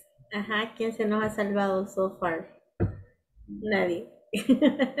 Nice. Ajá, ¿quién se nos ha salvado so far? Nadie.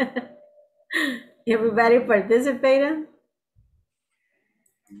 Everybody participated?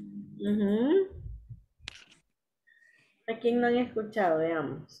 ¿A quién no han escuchado?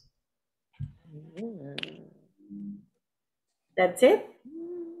 Veamos. That's it?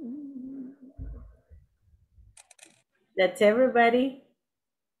 That's everybody?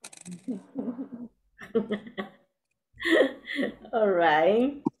 All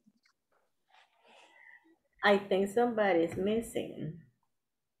right. I think somebody's missing.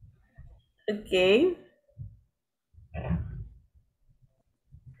 Okay.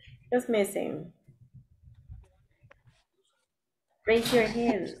 Who's missing? Raise your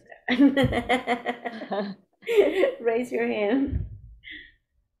hand. Raise your hand.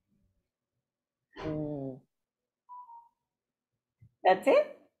 That's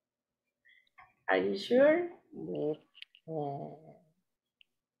it? Are you sure?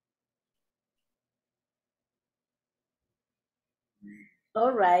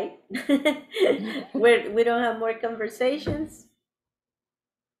 All right. We don't have more conversations?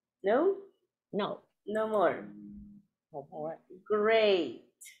 No? No. No more. No more. Great.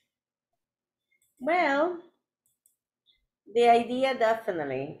 Well, the idea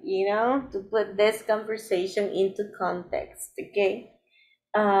definitely, to put this conversation into context, okay?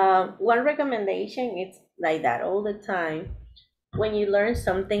 One recommendation is like that all the time. When you learn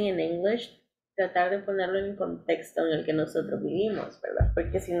something in English, tratar de ponerlo en el contexto en el que nosotros vivimos, ¿verdad?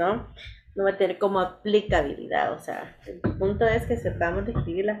 Porque si no, no va a tener como aplicabilidad. O sea, el punto es que sepamos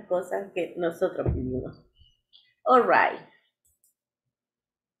describir las cosas que nosotros vivimos. All right.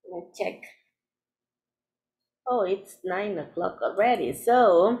 Let me check. Oh, it's 9 o'clock already.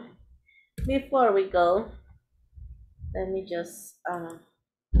 So, before we go, let me just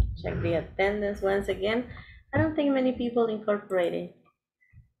check the attendance once again. I don't think many people incorporated.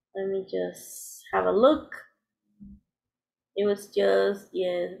 Let me just have a look. It was just,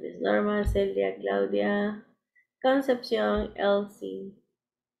 yes, Miss Norma, Celia, Claudia, Concepcion, Elsie,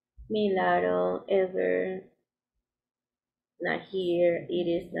 Milaro, Ever, not here,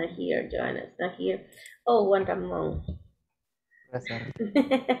 Iris, not here, Joanna's not here. Oh, Juan Ramon.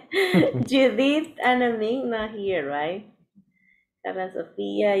 Judith and Amin, not here, right? Carla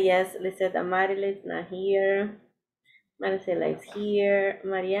Sofia, yes, Lisette Amarilis, not here. Marcela is here.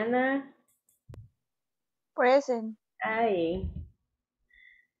 Mariana? Present. Hi.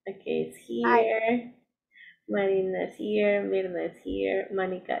 Okay, it's here. Hi. Marina is here. Mirna is here.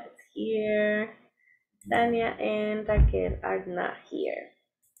 Monica is here. Tanya and Raquel are not here.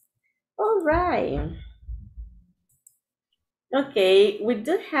 All right. Okay, we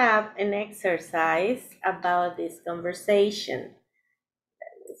do have an exercise about this conversation.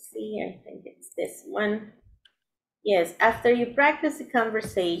 Let me see, I think it's this one. Yes, after you practice the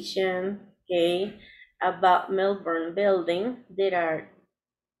conversation, okay, about Melbourne building, there are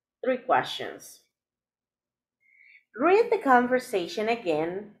 3 questions. Read the conversation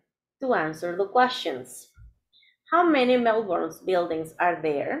again to answer the questions. How many Melbourne buildings are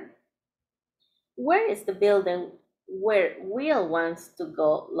there? Where is the building where Will wants to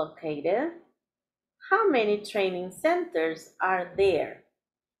go located? How many training centers are there?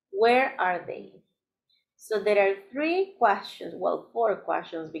 Where are they? So there are 3 questions, well, 4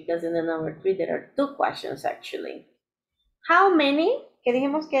 questions, because in the number 3 there are 2 questions actually. How many? ¿Qué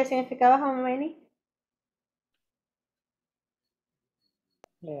dijimos que significaba how many?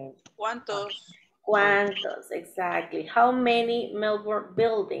 ¿Cuántos? ¿Cuántos? Exactly. How many Melbourne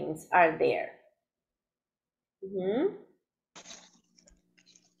buildings are there?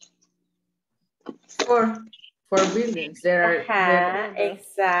 4 buildings. There are.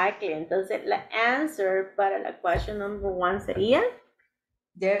 Exactly. Entonces la answer para la question number 1 sería?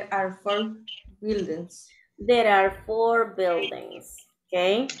 There are 4 buildings. There are 4 buildings.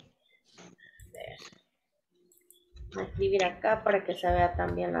 Okay. Voy a escribir acá para que se vea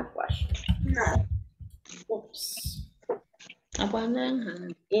también la question. Oops.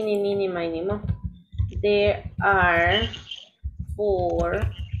 Eeny, meeny, miny, mo. There are 4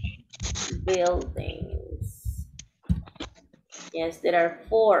 buildings. Yes, there are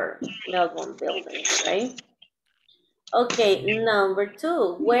 4 Melbourne buildings, right? Okay, number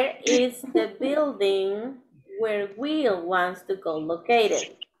 2. Where is the building where Will wants to go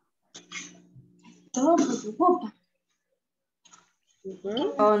located? On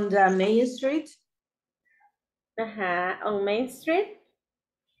the main street. On Main Street.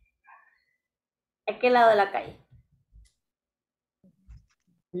 ¿A qué lado de la calle?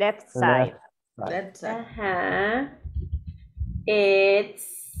 Left side. Left side. It's,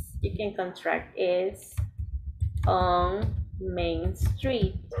 you can contract, it's on Main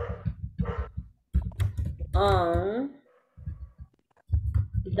Street. On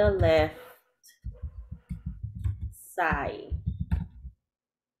the left side.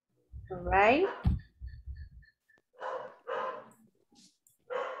 All right.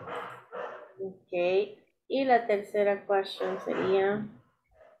 Okay. Y la tercera question sería,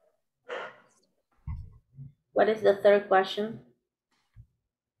 what is the third question?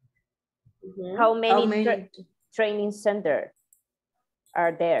 How many training centers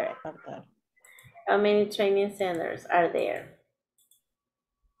are there? How many training centers are there?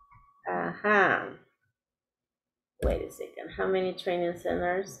 Wait a second. How many training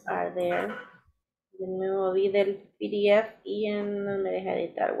centers are there? De nuevo vi del PDF y no me deja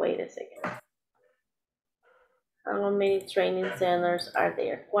editar. Wait a second. How many training centers are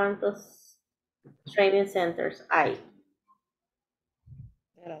there? ¿Cuántos training centers hay?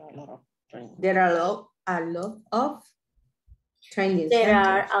 There are a lot of training centers. There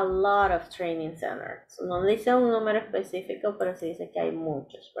are a lot of training centers. No dice un número específico, pero se dice que hay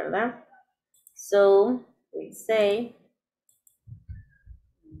muchos, ¿verdad? So, we say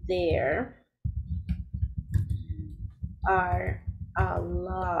there are a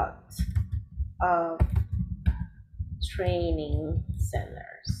lot of training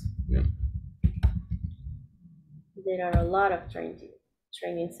centers. There are a lot of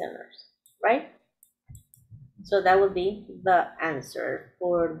training centers, right? So that would be the answer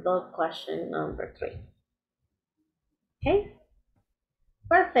for the question number 3. Okay,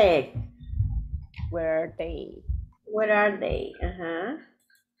 perfect. Where are they? What are they?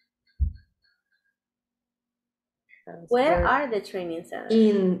 Where are the training centers?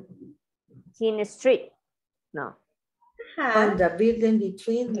 In the street. No. On the building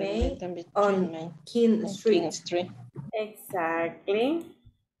between Main on King Street. Exactly.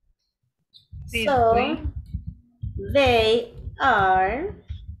 So they are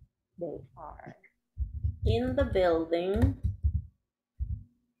in the building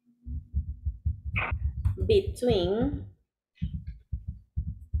between.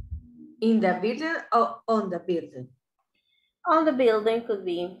 In the building or on the building? On the building could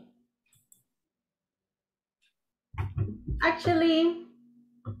be. Actually,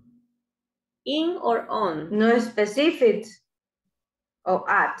 in or on. No specific. Or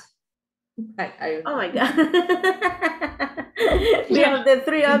at. Oh my God. We have the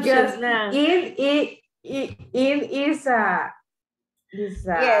 3 options now. In is a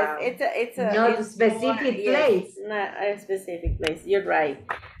yes, it's a not a specific place. Yes, not a specific place. You're right.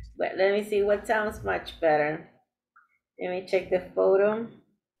 But let me see what sounds much better. Let me check the photo.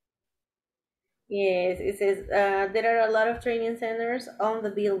 Yes, it says there are a lot of training centers on the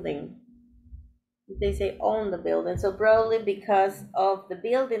building. They say on the building, so probably because of the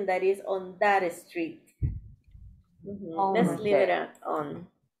building that is on that street. Let's leave it at on.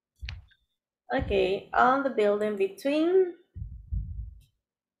 Okay, on the building between.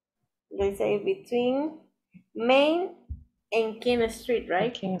 They say between Main and King Street,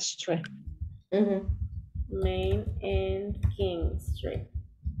 right? King Street. Main and King Street.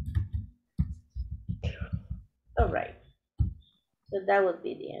 All right. So that would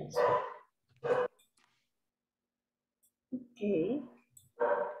be the answer. Okay.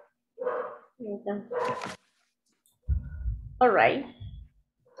 All right.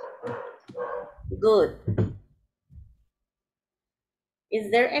 Good. Is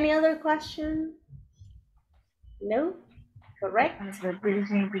there any other question? No? Correct?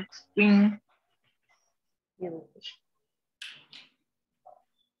 Between.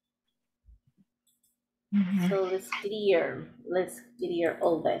 So let's clear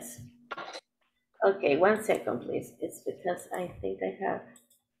all this. Okay, 1 second, please. It's because I think I have,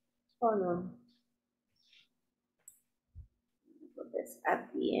 oh no. Put this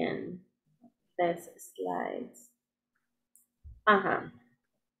at the end. This slides.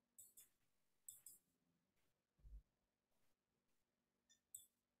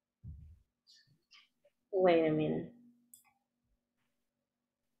 Wait a minute.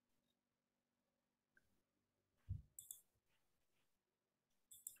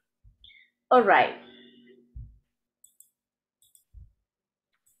 All right.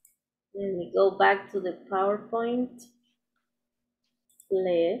 Let me go back to the PowerPoint,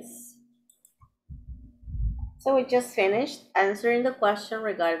 please. So we just finished answering the question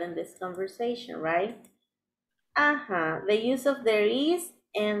regarding this conversation, right? The use of there is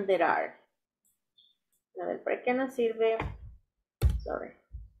and there are. A ver, ¿para qué nos sirve? Sorry.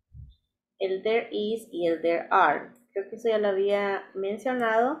 El there is y el there are. Creo que eso ya lo había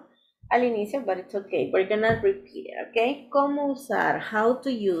mencionado al inicio, but it's okay. We're gonna repeat it, okay? ¿Cómo usar? How to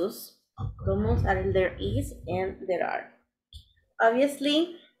use. ¿Cómo usar el there is and there are?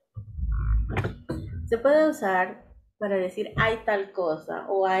 Obviously, se puede usar para decir hay tal cosa,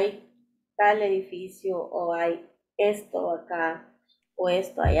 o hay tal edificio, o hay esto acá, o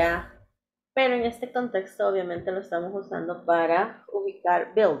esto allá. Pero en este contexto obviamente lo estamos usando para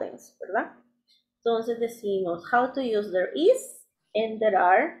ubicar buildings, ¿verdad? Entonces decimos how to use there is and there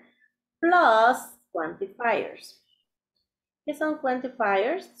are plus quantifiers. ¿Qué son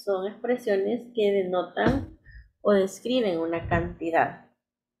quantifiers? Son expresiones que denotan o describen una cantidad.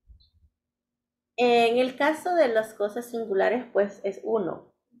 En el caso de las cosas singulares, pues es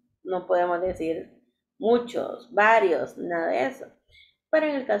uno. No podemos decir muchos, varios, nada de eso. Pero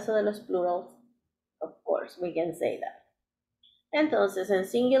en el caso de los plurals, of course, we can say that. Entonces, en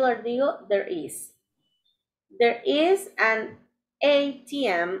singular digo, there is. There is an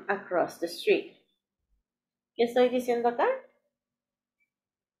ATM across the street. ¿Qué estoy diciendo acá?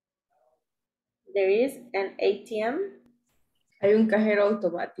 There is an ATM. Hay un cajero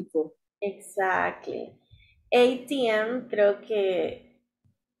automático. Exactly. ATM, creo que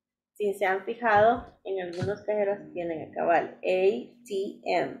si se han fijado, en algunos cajeros tienen acá, ¿vale?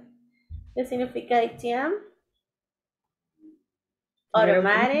 ATM. ¿Qué significa ATM?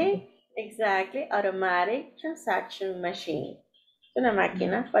 Automatic, exactly, automatic transaction machine. Una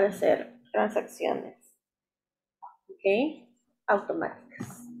máquina para hacer transacciones. Ok,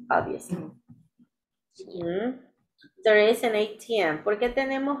 automáticas, obviously. There is an ATM. ¿Por qué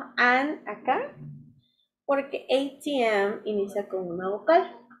tenemos an acá? Porque ATM inicia con una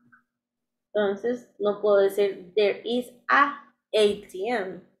vocal. Entonces, no puedo decir there is a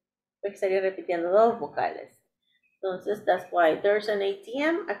ATM. Porque estaría repitiendo dos vocales. Entonces, that's why there's an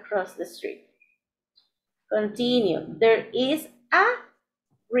ATM across the street. Continue. There is a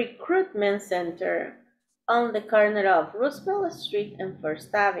recruitment center on the corner of Roosevelt Street and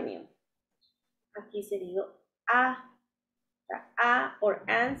First Avenue. Aquí sería a. A or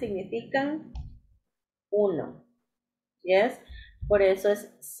an significan uno. Yes. Por eso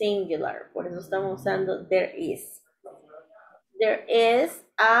es singular. Por eso estamos usando there is. There is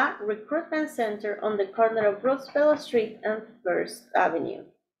a recruitment center on the corner of Roosevelt Street and First Avenue.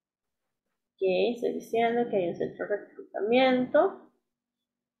 Ok, estoy diciendo que hay un centro de reclutamiento.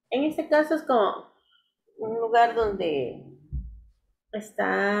 En este caso es como un lugar donde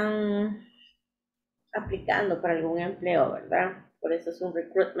están aplicando para algún empleo, ¿verdad? Por eso es un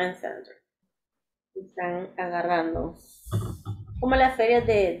recruitment center. Están agarrando. Como las ferias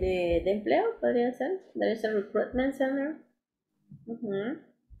de empleo, podría ser. Debe ser recruitment center.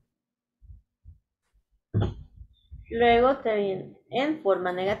 Luego también en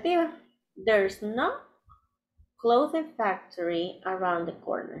forma negativa. There's no clothing factory around the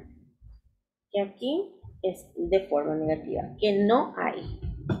corner. Y aquí es de forma negativa. Que no hay.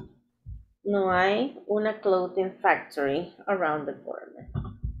 No hay una clothing factory around the corner.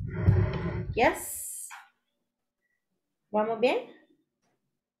 Yes. ¿Vamos bien?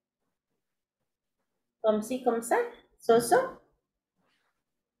 Comme si, comme ça. So.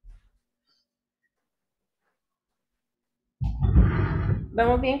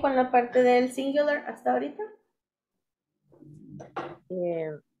 ¿Vamos bien con la parte del singular hasta ahorita?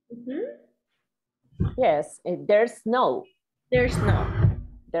 Yes, there's no. There's no.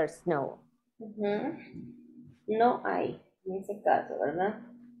 There's no. No hay, en ese caso, ¿verdad?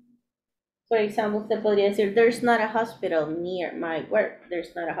 Por ejemplo, usted podría decir, there's not a hospital near my work.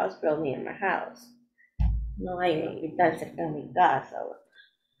 There's not a hospital near my house. No hay un hospital cerca de mi casa.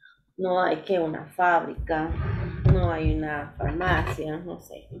 No hay que una fábrica. No hay una farmacia, no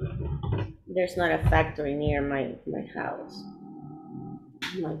sé. There's not a factory near my house.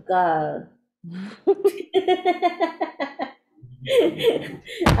 Oh my God.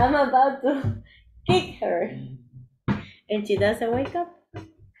 I'm about to kick her. And she doesn't wake up.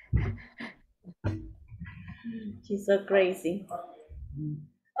 She's so crazy.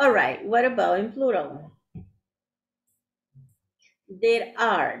 All right, what about in plural? There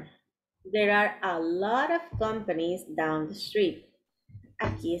are a lot of companies down the street.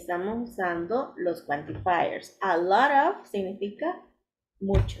 Aquí estamos usando los quantifiers. A lot of significa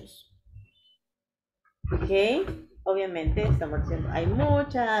muchos. Ok, obviamente estamos diciendo, hay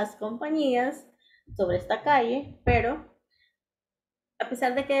muchas compañías sobre esta calle, pero a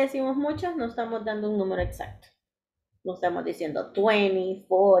pesar de que decimos muchas, no estamos dando un número exacto. No estamos diciendo 20,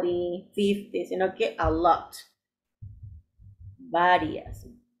 40, 50, sino que a lot. Varias,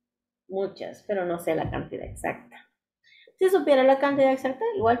 muchas, pero no sé la cantidad exacta. Si supiera la cantidad exacta,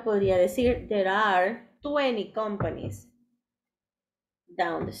 igual podría decir, there are 20 companies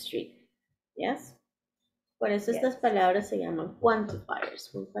down the street. Yes? Por eso estas palabras se llaman quantifiers.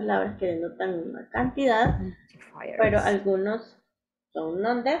 Son palabras que denotan una cantidad, pero algunos son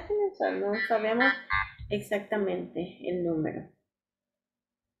non-definite, o sea, no sabemos exactamente el número.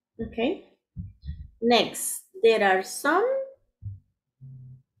 Okay. Next, there are some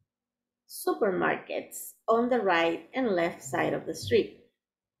supermarkets on the right and left side of the street.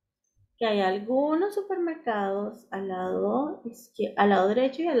 Que hay algunos supermercados al lado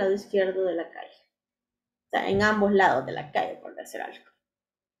derecho y al lado izquierdo de la calle. O sea, en ambos lados de la calle, por decir algo.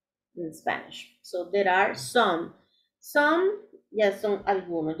 En Spanish. So there are some. Some ya son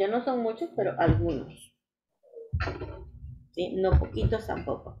algunos. Ya no son muchos, pero algunos. ¿Sí? No poquitos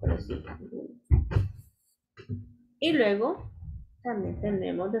tampoco, pero sí algunos. Y luego también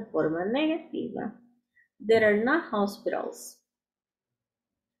tenemos de forma negativa. There are no hospitals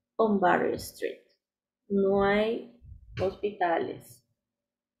on Barrio Street. No hay hospitales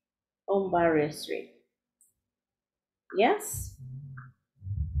on Barrio Street. Yes?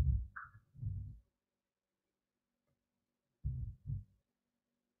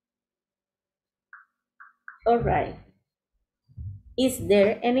 All right. Is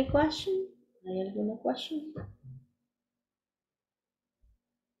there any question? ¿Hay alguna question?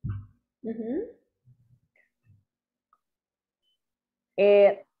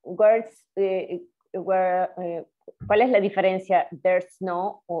 ¿Cuál es la diferencia? There's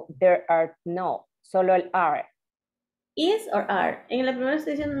no o there are no. Solo el are. Is or are. En la primera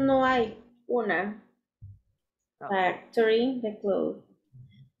extensión no hay una factory de clothes.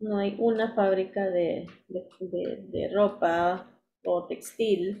 No hay una fábrica de ropa o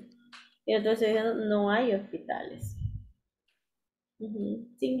textil. Y entonces no hay hospitales.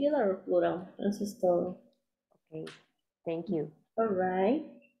 Singular o plural. Eso es todo. Okay. Thank you. All right.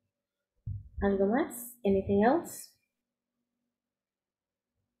 ¿Algo más? Anything else?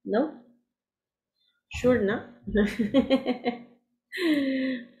 No? Sure not.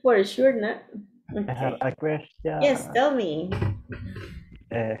 For sure not. Okay. I have a question. Yes, tell me.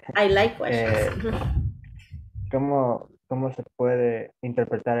 I like questions. ¿Cómo se puede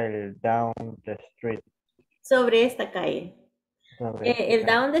interpretar el down the street? Sobre esta calle. El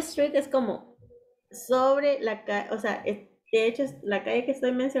down the street es como sobre la calle, o sea, de hecho la calle que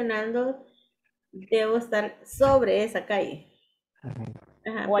estoy mencionando debo estar sobre esa calle.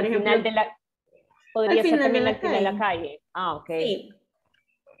 Ajá, O al final de la... Podría ser también al final de la calle. Ah, ok. Sí.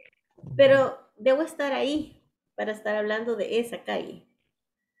 Pero debo estar ahí para estar hablando de esa calle.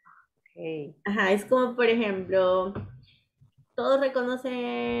 Okay. Ajá, es como por ejemplo, todos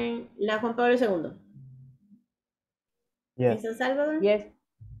reconocen la Juan Pablo II. Yes. ¿En San Salvador? Yes.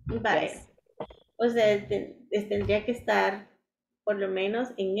 Vale. Yes. O sea, tendría que estar por lo menos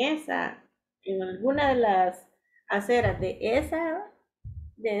en alguna de las aceras de esa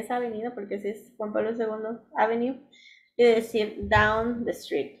avenida, porque ese es Juan Pablo II Avenue, y decir down the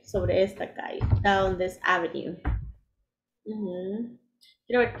street, sobre esta calle, down this avenue.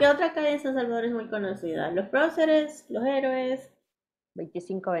 Quiero ver, ¿qué otra calle en San Salvador es muy conocida? Los próceres, los héroes.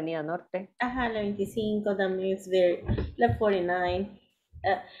 25 Avenida Norte. Ajá, la 25 también es la 49.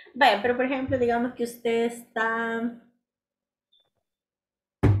 Vaya, pero por ejemplo, digamos que usted está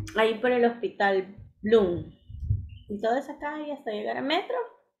ahí por el hospital Bloom. Y toda esa calle hasta llegar a Metro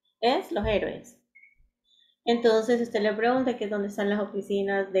es Los Héroes. Entonces usted le pregunta que dónde están las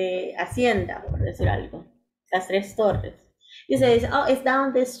oficinas de Hacienda, por decir algo. Las 3 torres. Y usted dice, oh, it's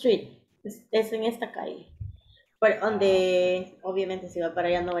down the street. Es en esta calle. Por donde, obviamente si va para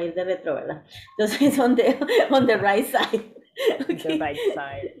allá no va a ir de retro, ¿verdad? Entonces on the right side. Okay. The right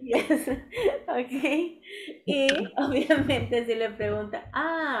side. Yes. Ok. Y obviamente si le pregunta,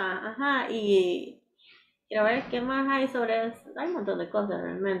 ajá, y quiero ver qué más hay sobre eso. Hay un montón de cosas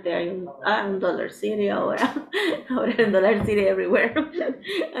realmente. Hay un Dollar City ahora. Ahora el Dollar City everywhere.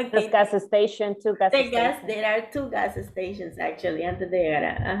 Okay. Gas station, 2 gas stations. There are 2 gas stations actually antes de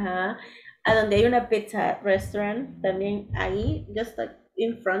llegar a donde hay una Pizza Hut restaurant. También ahí, just like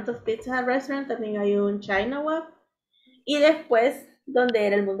in front of Pizza Hut restaurant, también hay un China Walk. Y después, donde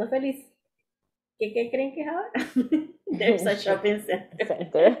era el Mundo Feliz. ¿Qué creen que es ahora? There's a shopping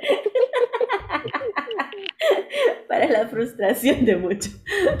center. Para la frustración de muchos.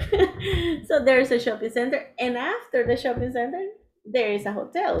 So there is a shopping center, and after the shopping center, there is a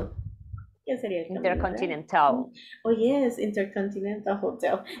hotel. ¿Qué sería el camino Intercontinental. real? Oh, yes, Intercontinental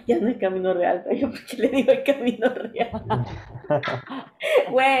Hotel. Ya no es Camino Real, pero yo porque le digo el Camino Real.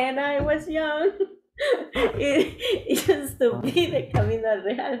 When I was young, it used to be the Camino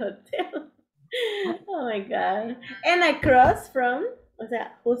Real Hotel. Oh my God. And across from, o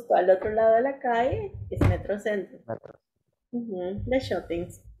sea, justo al otro lado de la calle, es Metrocentro. The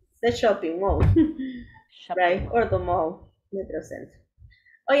shopping mall. Right? Or the mall, Metrocentro.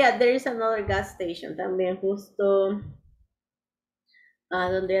 Oh yeah, there is another gas station también justo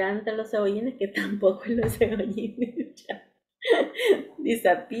donde eran antes los cebollines, que tampoco los cebollines ya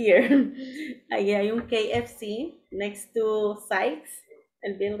disappear. Ahí hay un KFC next to Sykes,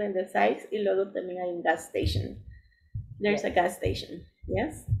 el building de Sykes, y luego también hay un gas station. There's a gas station,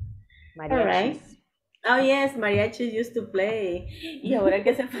 yes? Mariachis. All right. Oh yes, mariachis used to play. Y ahora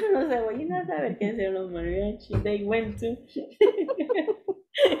que se fueron los cebollinas, a ver quién son los mariachis. They went to.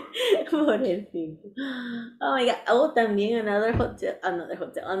 Pobrecito. Oh my God. Oh, también another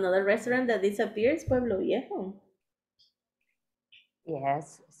restaurant that disappears, Pueblo Viejo.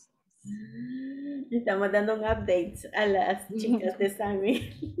 Yes. Estamos dando un update a las chicas de San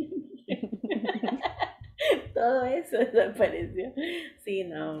Miguel. Todo eso desapareció. Sí,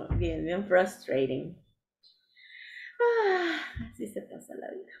 no, bien, bien frustrating. Así se pasa la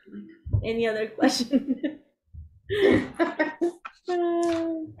vida. Any other question?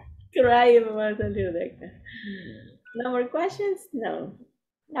 Cry, me va a salir de acá. No more questions? No.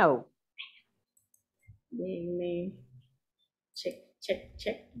 No. Déjenme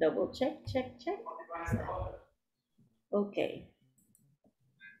check, double check. Okay.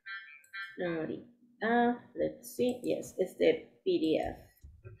 Ahorita, let's see. Yes, it's the PDF.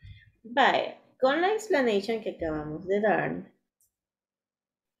 Vaya, con la explanation que acabamos de dar,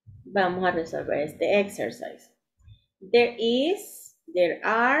 vamos a resolver este exercise. There is, there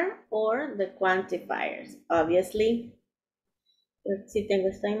are, or the quantifiers. Obviously, si tengo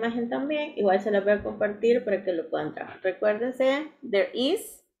esta imagen también, igual se la voy a compartir para que lo puedan trabajar. Recuérdense, there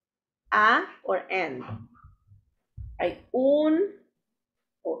is, a, or an. Hay un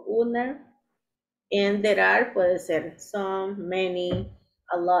o una, and there are puede ser some, many,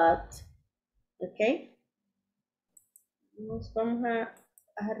 a lot. ¿Ok? Vamos a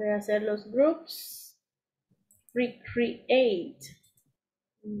rehacer los groups. Recreate.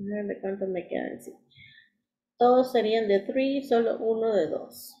 A ver de cuántos me quedan. Sí. Todos serían de 3, solo uno de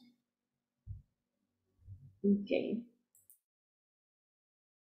 2. Ok.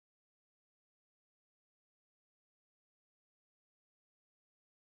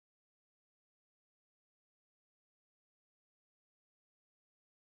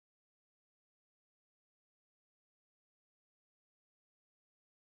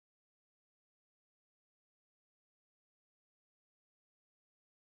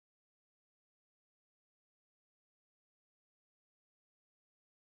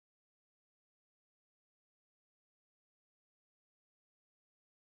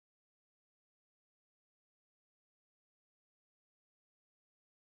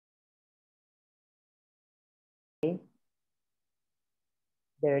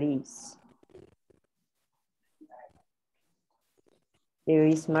 There is. There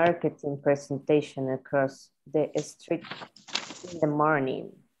is marketing presentation across the street in the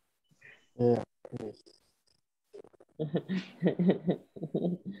morning. Yeah.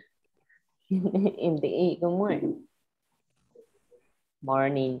 In the good morning.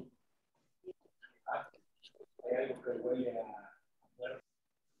 Morning.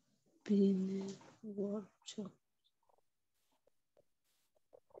 Workshop.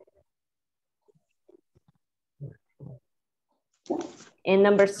 And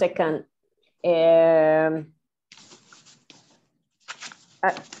number second,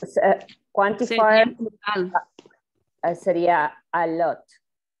 quantifier sería a lot.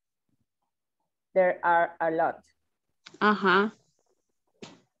 There are a lot. Ajá.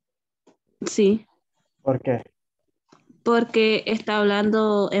 Sí. ¿Por qué? Porque está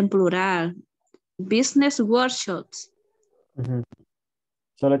hablando en plural. Business workshops.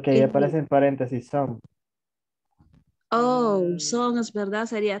 Solo que ahí aparece en paréntesis some. Oh, son es verdad,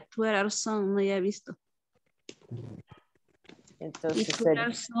 sería 12 son, no había visto. Entonces, y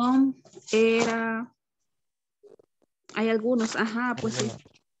 12 son era... Hay algunos, ajá, pues sí.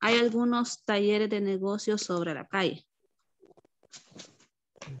 Hay algunos talleres de negocios sobre la calle.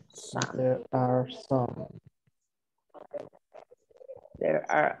 There are some. There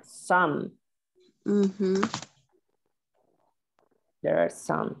are some. There are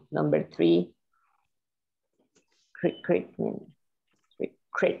some. Number 3. recruitment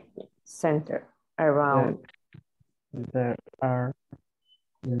center around. There are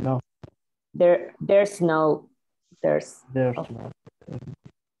no. There's no. There's no.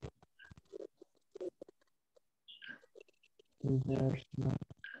 There's no.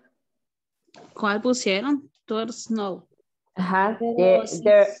 ¿Cuál pusieron? There's no. Ajá.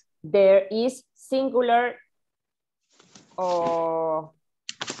 There is singular or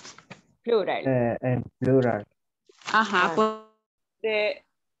plural. En plural. Ajá. The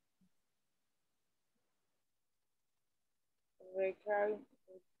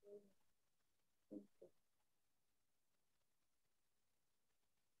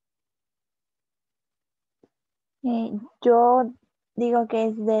Yo digo que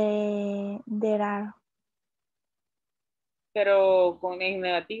es de there are. pero con el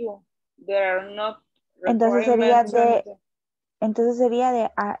negativo. There are not Entonces sería requirements.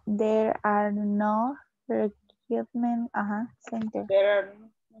 there are no recruitment center. There are,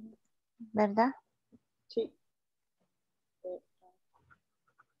 ¿Verdad? sí.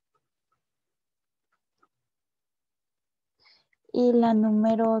 Y la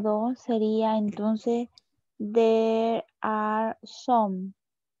número 2 sería entonces there are some.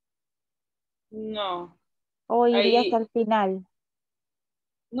 No. O iría Ahí, hasta el final.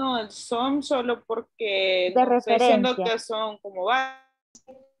 no, son solo porque De no estoy diciendo referencia. que son como varios.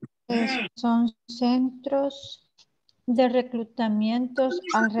 Son centros de reclutamientos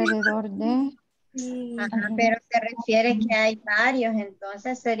alrededor de... Ajá, pero se refiere que hay varios,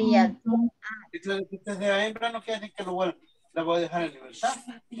 entonces sería... Desde hembra no quiere decir que la voy a dejar en libertad.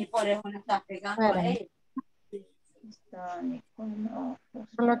 Y por eso le está pegando a él.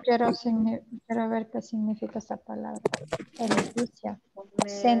 Solo quiero ver qué significa esa palabra. Edificio.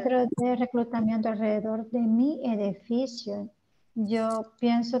 Centro de reclutamiento alrededor de mi edificio. Yo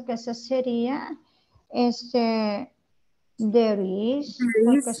pienso que eso sería there is,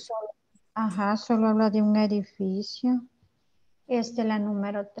 porque solo habla de un edificio. La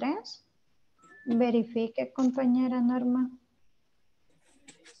número 3. Verifique, compañera Norma.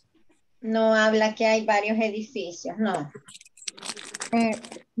 No habla que hay varios edificios, no.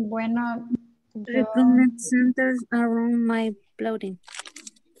 Bueno, Recruitment centers around my building.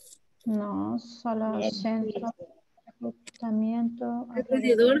 no, solo centro de reclutamiento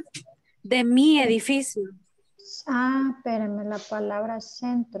Alrededor de mi edificio. Espérenme, la palabra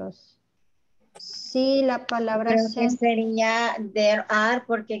centros. Sí, la palabra Creo que centros. sería there are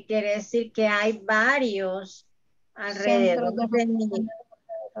porque quiere decir que hay varios alrededor de mí.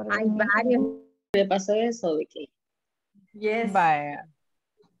 Hay varios. ¿Le pasó eso, Vicky? Yes. Vaya.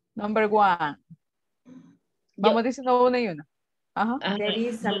 Number 1. Vamos diciendo uno y uno. Ajá. There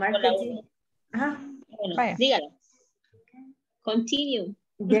is a marketing. Ajá. Bueno, Vaya. dígalo. Continue.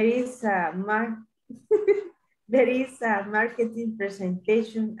 There is a there is a marketing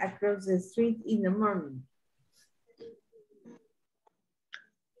presentation across the street in the morning.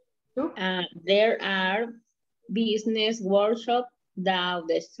 There are business workshops down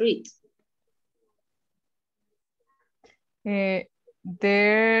the street. There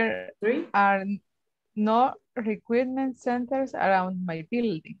are no recruitment centers around my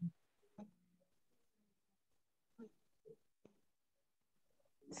building.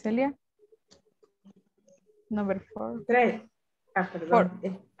 Celia? Number 4. 3.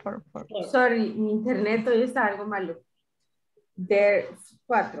 Perdón. 4. Sorry, mi internet hoy está algo malo.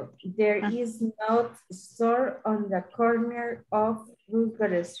 4. There is not store on the corner of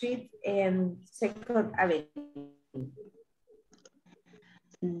Roosevelt Street and 2nd Avenue.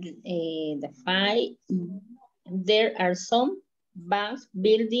 The 5. There are some banks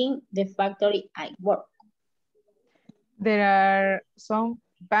building the factory I work. There are some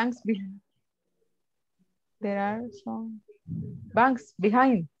banks behind. There are some banks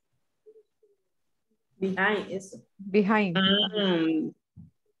behind. Behind eso. Behind.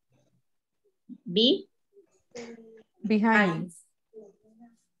 B. Behind.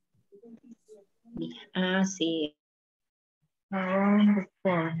 Sí.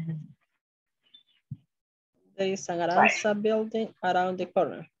 There is a garage building around the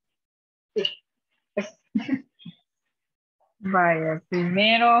corner. Vaya,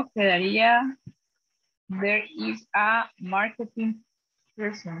 primero quedaría there is a marketing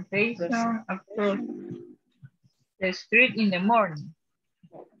presentation across the street in the morning.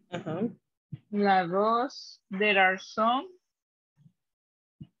 La 2, there are some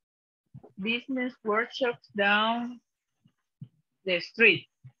business workshops down the street.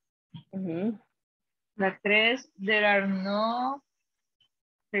 La 3, there are no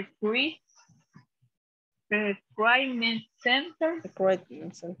requirement centers.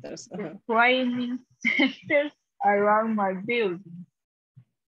 Recruitment centers. Requirement centers around my building.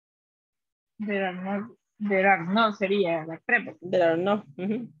 There are no sería la 3. There are no.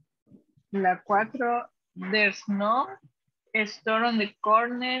 La 4, there's no store on the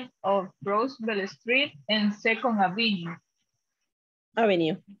corner of Roosevelt Street and Second Avenue.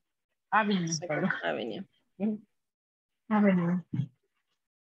 Avenue. Avenue, Second Avenue. Avenue.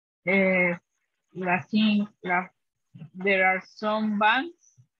 There are some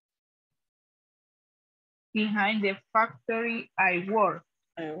banks behind the factory I work.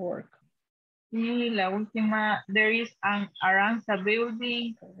 Y la última, there is an Aranza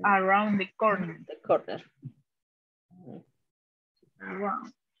building around the corner.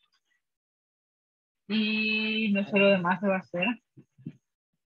 Around. Y no sé lo demás se va a hacer.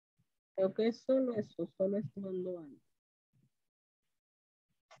 Creo que es solo eso, solo estudiando antes.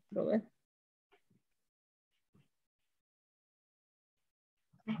 ¿Lo ves?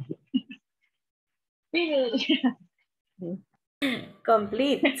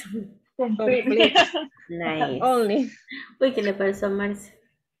 Complete. Complete. Nice. Only. Uy, ¿qué le pasó a Marcia?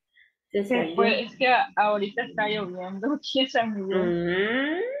 Se salió. Es que ahorita está lloviendo. ¿Quién se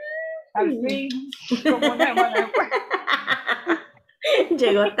Miguel? Al fin, como una semana después.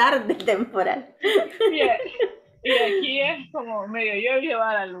 Llegó tarde el temporal. Y aquí es como medio lluvia,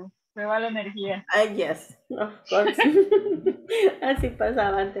 va la luz. Se va la energía. Yes, of course. Así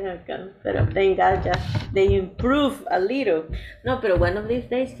pasaba antes acá. Pero thank God, ya. They improve a little. No, pero one of these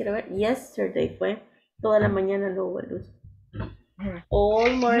days, quiero ver. Yesterday fue. Toda la mañana no hubo luz.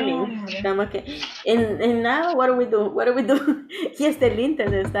 All morning. Estamos que. And now, what do we do? What do we do? Yes, el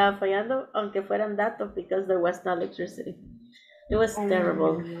internet estaba fallando, aunque fueran datos, because there was no electricity. It was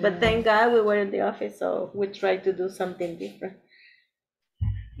terrible. But thank God we were in the office, so we tried to do something different.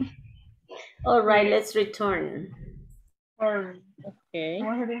 All right, let's return. Okay.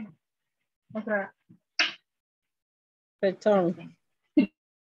 Otra. Return.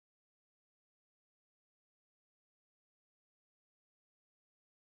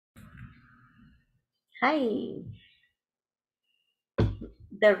 Hi.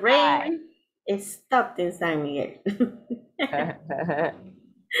 The rain is stopped in San Miguel.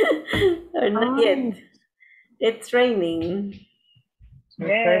 Or not yet. It's raining.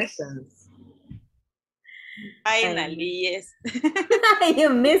 Yes. Finally, yes. You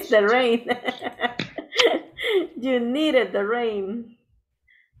missed the rain. You needed the rain.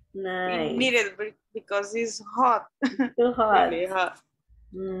 Nice. We need it because it's hot. Too hot. Really hot.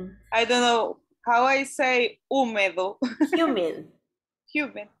 I don't know how I say húmedo. Humid.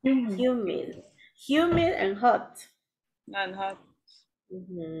 Humid. Humid. Humid and hot. And hot.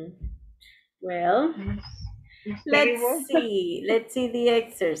 Well, let's see the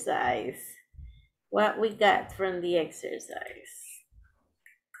exercise. What we got from the exercise.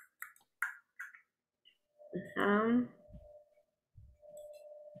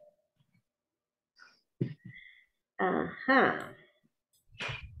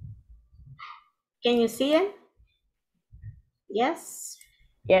 Can you see it? Yes?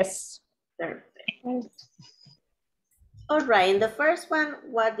 Yes. Perfect. All right, in the first one,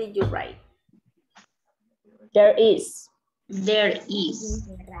 what did you write? There is. There is.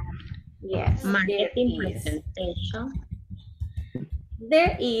 Yes. Marketing presentation.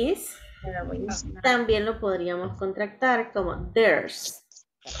 There is. También lo podríamos contractar como there's.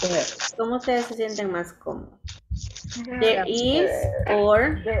 ¿Cómo ustedes se sienten más cómodos? There is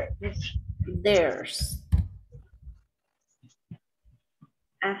or there's.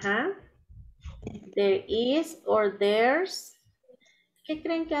 Ajá. There is or there's. ¿Qué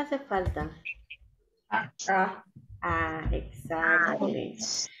creen que hace falta? Exactly.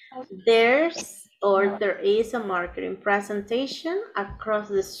 There's or there is a marketing presentation across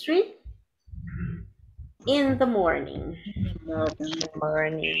the street in the morning.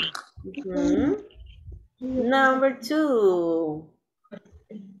 Number 2.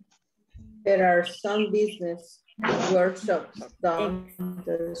 There are some business workshops down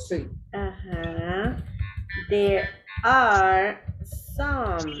the street. There are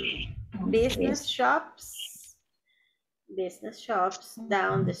some business shops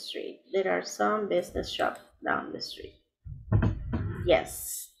down the street. There are some business shops down the street.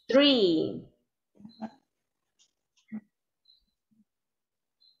 Yes. 3.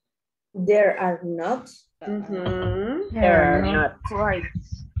 There are not. There are not. Right.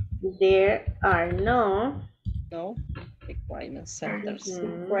 There are no recruitment centers.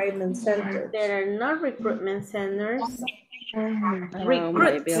 Recruitment centers. There are no recruitment centers.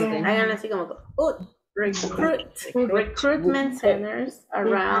 Recruitment centers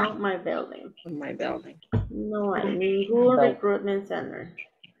around my building. No hay ningún recruitment center.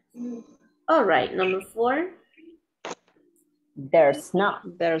 All right, number 4. There's not.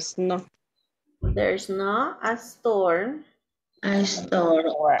 There's no. There's not a store. A store.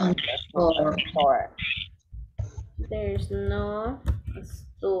 Store. There's no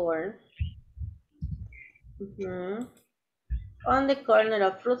store. Mhm. On the corner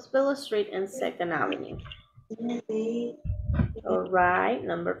of Fruitsville Street and 2nd Avenue. All right,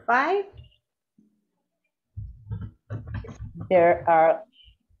 number 5. There are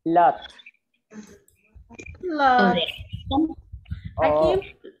lots. Lots.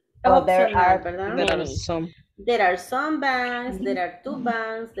 Aquí there are ¿verdad? There are many. some. There are some banks, there are 2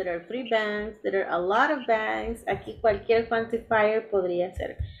 banks, there are 3 banks, there are a lot of banks. Aquí cualquier quantifier podría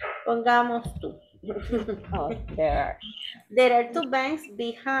ser. Pongamos 2. Oh, there are. There are 2 banks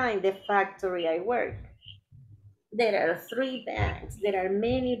behind the factory I work. There are 3 banks. There are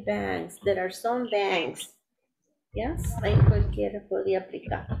many banks. There are some banks. Yes, ahí cualquiera podría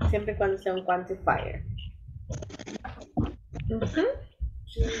aplicar, siempre cuando sea un quantifier.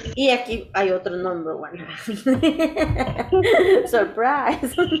 Y aquí hay otro number 1.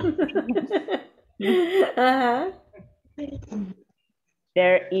 Surprise.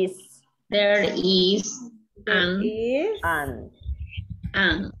 There is. An.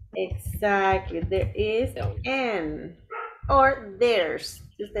 Exactly. There is an. Or there's.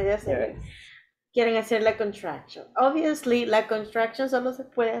 Si ustedes quieren hacer la contraction. Obviously, la contraction solo se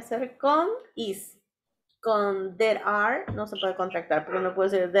puede hacer con is. Con there are no se puede contractar porque no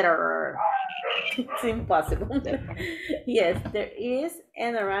puede ser there are. It's impossible. Yes, there is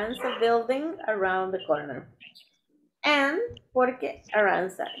an Aranza building around the corner. And porque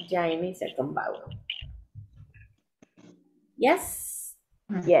Aranza ya inicia con vowel. Yes?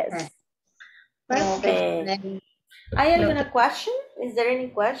 Yes. Perfect. ¿Hay alguna question? Is there any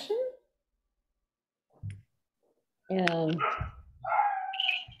question?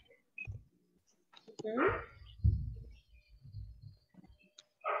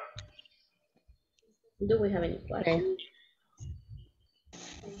 Do we have any questions?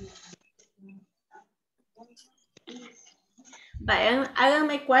 Vayan,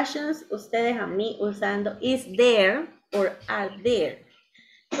 háganme questions ustedes a mí usando is there or are there.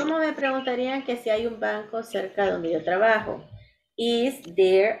 ¿Cómo me preguntarían que si hay un banco cerca donde yo trabajo? Is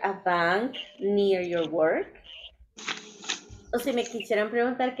there a bank near your work? O si me quisieran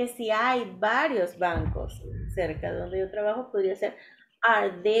preguntar que si hay varios bancos cerca de donde yo trabajo, podría ser,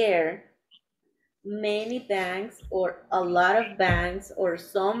 are there many banks or a lot of banks or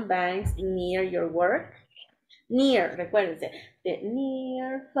some banks near your work? Near, recuérdense, the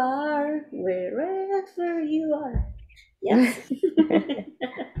near, far, wherever you are. Yes.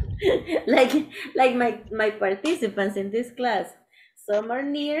 like my participants in this class. Some are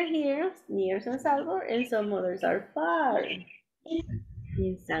near here, near San Salvador, and some others are far.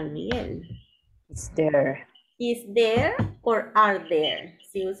 In San Miguel. Is there. Is there or are there?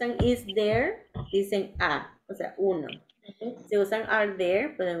 Si usan is there, dicen a, o sea, uno. Si usan are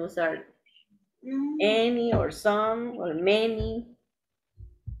there, pueden usar any or some or many.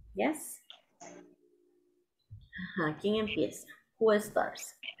 Yes. Ajá, ¿quién empieza? Who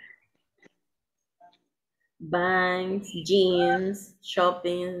starts? Banks, gyms,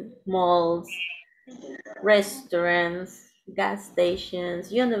 shopping, malls, restaurants, gas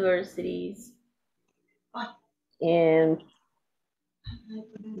stations, universities. And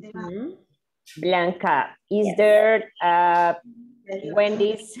Blanca, is there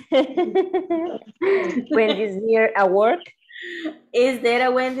Wendy's Wendy's near a work? Is there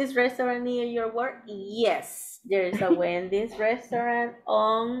a Wendy's restaurant near your work? Yes, there is a Wendy's restaurant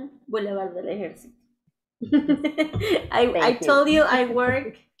on Boulevard del Ejército. I told you I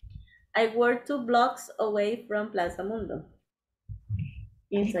work 2 blocks away from Plaza Mundo.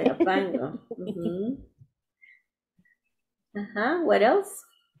 In Soyapango. What else?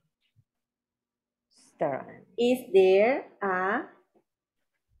 Is there a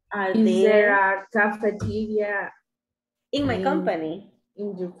cafeteria in my company?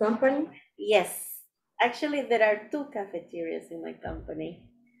 In your company? Yes. Actually, there are 2 cafeterias in my company.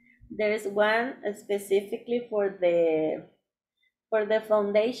 There's one specifically for the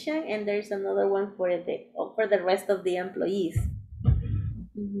foundation, and there's another one for the rest of the employees.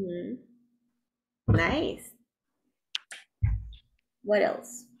 Nice. What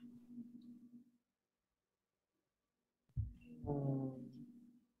else?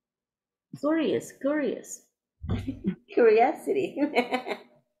 Curious. Curiosity.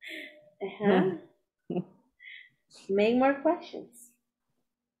 Make more questions.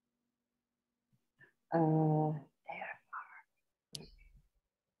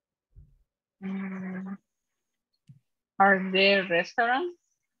 Are there restaurants?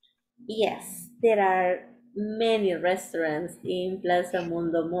 Yes, there are many restaurants in Plaza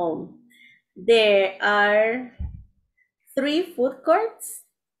Mundo Mall. There are 3 food courts,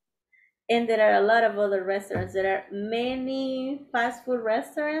 and there are a lot of other restaurants. There are many fast food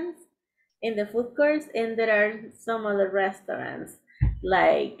restaurants in the food courts, and there are some other restaurants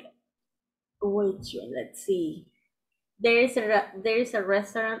like, which one? Let's see. There is a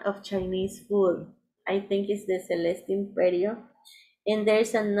restaurant of Chinese food. I think it's the Celeste Imperio. And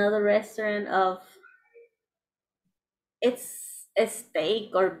there's another restaurant of, it's a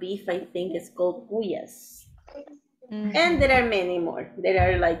steak or beef, I think it's called Puyas. And there are many more. There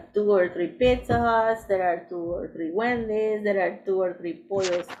are like 2 or 3 Pizza Huts, there are 2 or 3 Wendy's, there are 2 or 3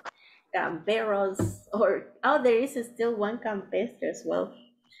 Pollos Camperos, or, oh, there is still one Campestre as well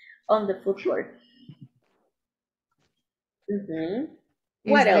on the food court.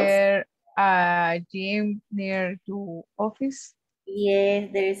 What Is else? there a gym near your office? Yes,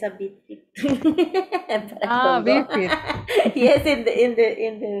 there is a bit fit. But I don't go. Bit fit. Yes,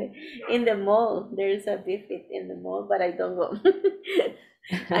 in the mall. There is a bit fit in the mall, but I don't go.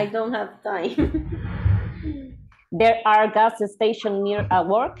 I don't have time. There are gas stations near our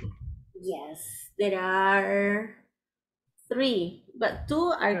work? Yes, there are 3, but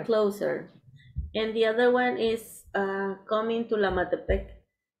 2 are closer. And the other one is coming to Lamatepec.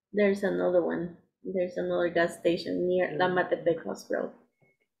 There's another one. There's another gas station near Lamatepec Hospital.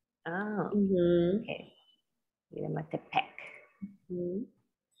 Oh, okay. Lamatepec.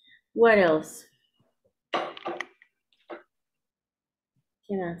 What else?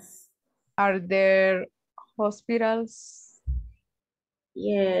 Yes. Are there hospitals?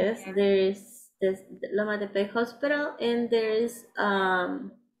 Yes, there is the Lamatepec Hospital, and there is I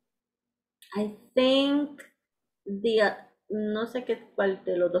think no sé cuál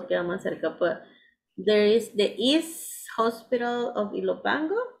de los dos queda más cerca, but there is the East Hospital of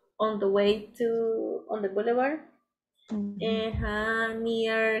Ilopango on the boulevard,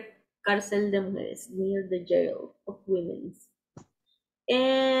 near Cárcel de Mujeres, near the jail of women.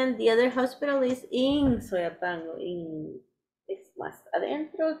 And the other hospital is in Soyapango, es más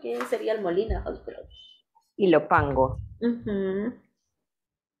adentro, que sería el Molina Hospital. Ilopango.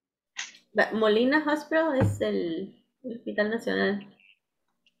 But Molina Hospital es el Hospital Nacional,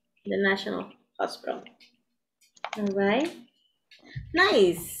 the National Hospital. All right.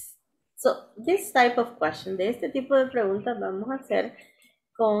 Nice. So, this type of question, de este tipo de preguntas vamos a hacer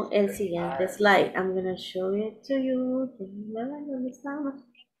con el siguiente slide. I'm going to show it to you. ¿Dónde estamos?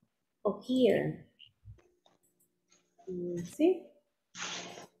 Oh, here. ¿Sí?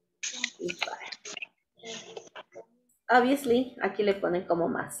 Obviously, aquí le ponen como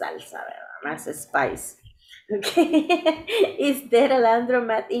más salsa, ¿verdad? Más spice. Okay. Is there a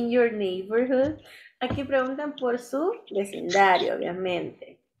laundromat in your neighborhood? Aquí preguntan por su vecindario,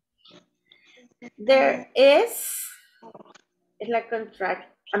 obviamente. There is,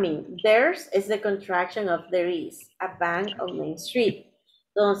 there's is the contraction of there is, a bank on Main Street.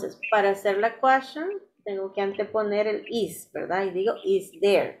 Entonces, para hacer la question, tengo que anteponer el is, ¿verdad? Y digo, is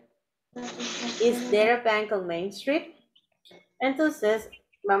there. Is there a bank on Main Street? Entonces,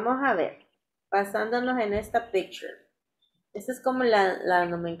 vamos a ver, basándonos en esta picture. Esta es como la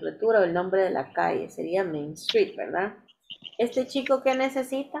nomenclatura o el nombre de la calle, sería Main Street, ¿verdad? Este chico, ¿qué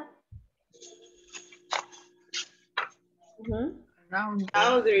necesita?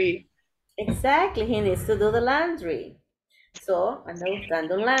 Laundry. Exactly, he needs to do the laundry. So, anda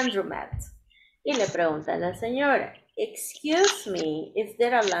buscando un laundromat. Y le pregunta a la señora, excuse me, is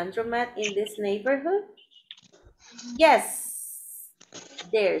there a laundromat in this neighborhood? Yes.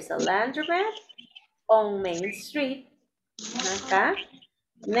 There's a laundromat on Main Street, acá,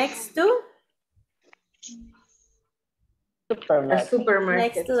 next to supermarket.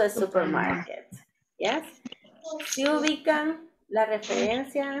 Next to the supermarket. Yes. Si ubican la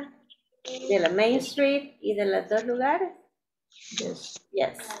referencia de la Main Street y de los dos lugares. Yes.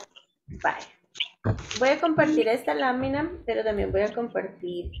 Bye. Voy a compartir esta lámina, pero también voy a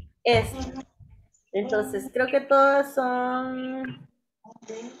compartir esta. Entonces, creo que todas son...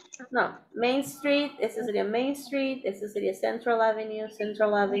 No, Main Street, este sería Main Street, este sería Central Avenue,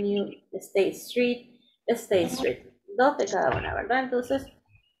 State Street. Dos de cada una, ¿verdad? Entonces,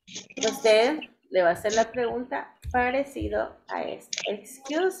 usted le va a hacer la pregunta parecido a esto.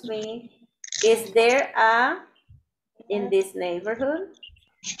 Excuse me, is there a in this neighborhood?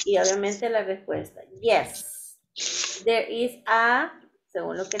 Y obviamente la respuesta, yes. There is a,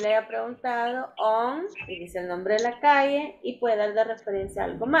 según lo que le haya preguntado, on, y dice el nombre de la calle, y puede dar de referencia a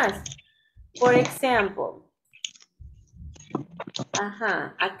algo más. Por ejemplo,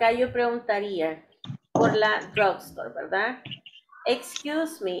 acá yo preguntaría por la drugstore, ¿verdad?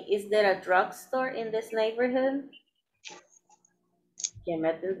 Excuse me, is there a drugstore in this neighborhood? Que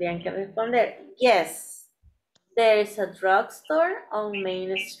me tendrían que responder. Yes, there is a drugstore on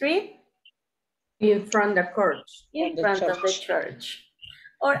Main Street. In front of the church. In front of the church.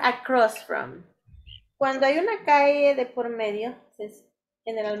 Or across from. Cuando hay una calle de por medio,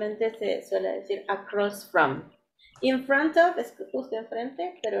 generalmente se suele decir across from. In front of es justo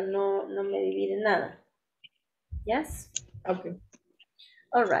enfrente, pero no me divide nada. Yes? Okay.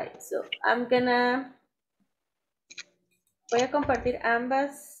 All right, so voy a compartir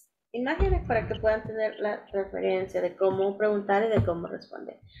ambas imágenes para que puedan tener la referencia de cómo preguntar y de cómo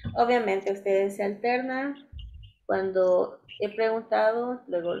responder. Obviamente ustedes se alternan. Cuando he preguntado,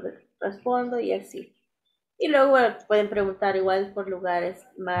 luego respondo y así. Y luego pueden preguntar igual por lugares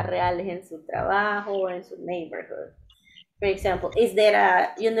más reales en su trabajo o en su neighborhood. For example, is there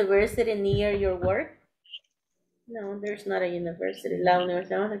a university near your work? No, there's not a university. La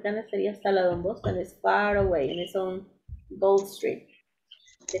universidad más cercana sería hasta la Don Boston. It's far away and it's on Gold Street.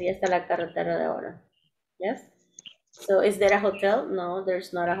 Sería hasta la carretera de ahora. Yes? So, is there a hotel? No,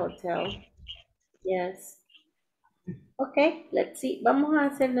 there's not a hotel. Yes. Okay, let's see. Vamos a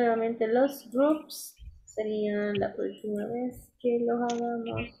hacer nuevamente los groups. Sería la última vez que los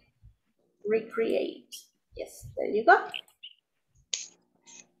hagamos. Recreate. Yes, there you go.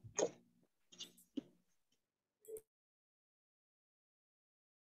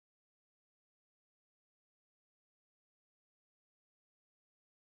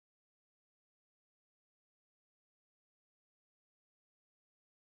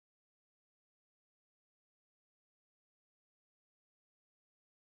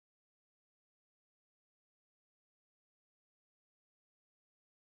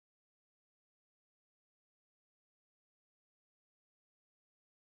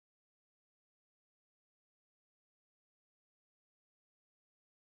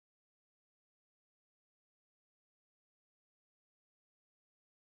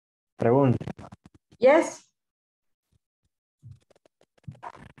 Pregunta. Yes.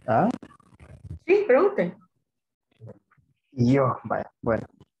 ¿Ah? Sí, pregunte. Yo, vaya, bueno.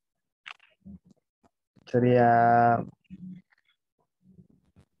 Sería...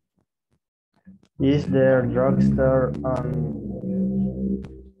 Is there a drugstore on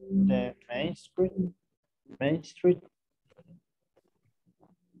the Main Street? Main Street?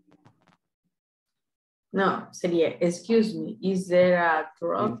 No, sería, excuse me, is there a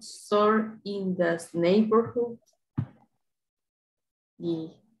drugstore in this neighborhood?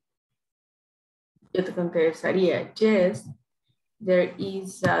 Y yo te contestaría, yes, there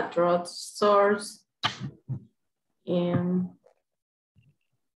is a drugstore on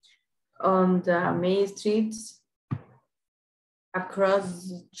the main streets across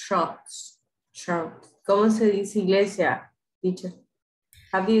the shops. ¿Cómo se dice iglesia, teacher?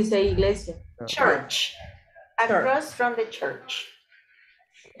 How do you say iglesia? Church. Across from the church.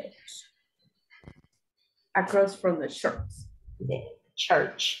 Across from the church. The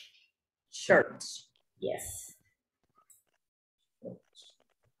church. Church. Yes.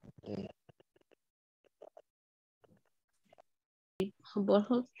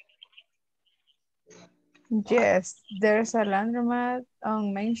 Yes, there's a laundromat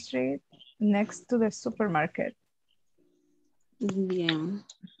on Main Street next to the supermarket. Bien.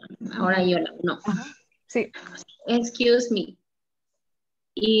 Ahora yo no. Sí. Excuse me.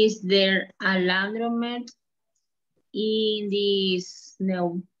 Is there a laundromat in this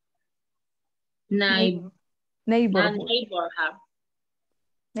Neighborhood.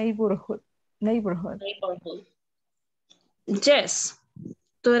 Yes,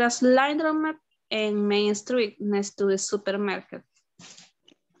 there's laundromat in Main Street next to the supermarket.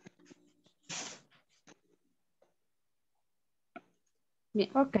 Bien.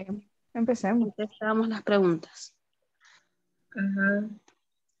 Ok, empecemos. Empezamos las preguntas. Ajá.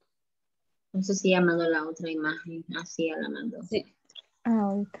 No sé si ya mandó la otra imagen. Así ya la mandó. Sí.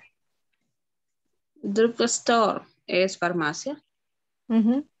 Ahorita. Drugstore es farmacia.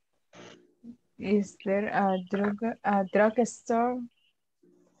 Is there a drugstore?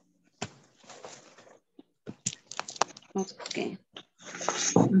 Ok.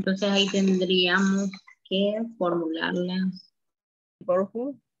 Entonces ahí tendríamos que formularlas.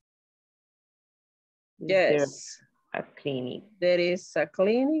 Yes. A clinic. There is a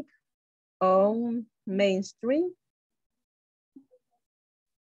clinic on Main Street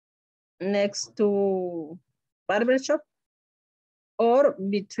next to barbershop or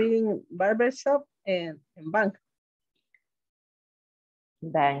between barbershop and bank.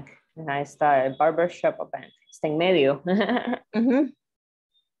 Bank. Ahí está el barbershop o bank. Está en medio.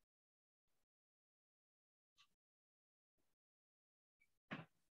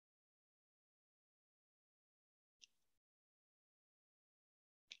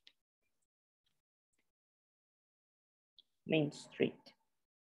 Main Street.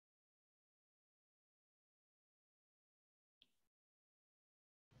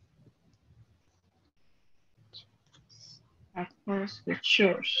 Across the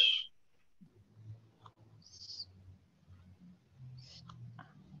church.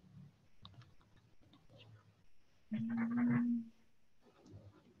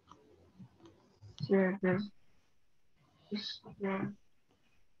 Yeah,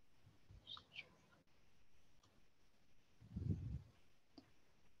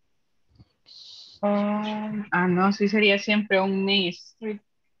 no, sí sería siempre un Main Street.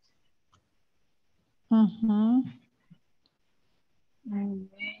 Main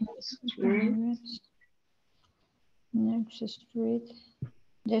Street. Next Street.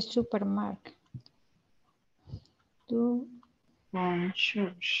 The supermarket.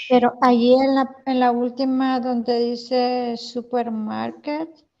 Pero allí en la última donde dice supermarket,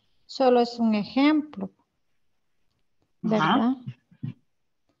 solo es un ejemplo, ¿verdad?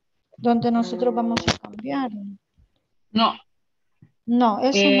 Donde nosotros vamos a cambiar. No. No,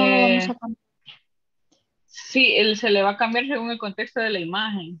 eso no lo vamos a cambiar. Sí, se le va a cambiar según el contexto de la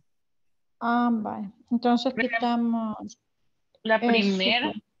imagen. Vale. Entonces quitamos. La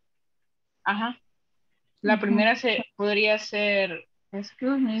primera. Ajá. La primera podría ser,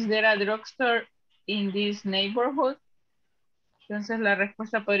 excuse me, is there a drugstore in this neighborhood? Entonces la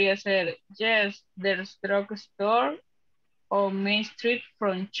respuesta podría ser, yes, there's drugstore on Main Street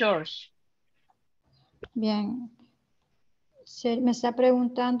from Church. Bien. Me está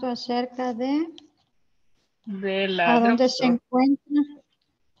preguntando acerca de la ¿a dónde drugstore. se encuentra?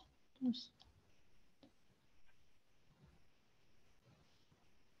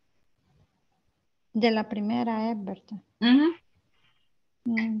 De la primera es, ¿verdad?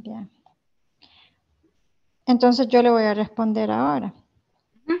 Bien. Entonces yo le voy a responder ahora.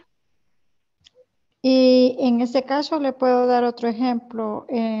 Y en este caso le puedo dar otro ejemplo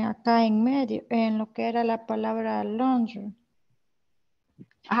acá en medio, en lo que era la palabra laundry.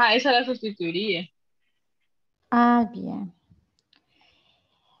 Ajá, esa la sustituiría. Bien.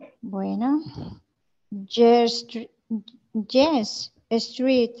 Bueno. Yes,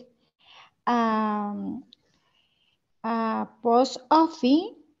 street. Post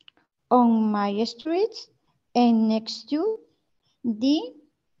office on my street and next to the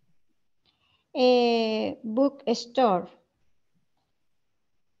bookstore.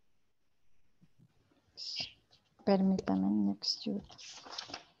 Permítame, next to.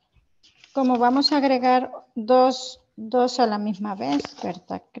 Como vamos a agregar dos a la misma vez,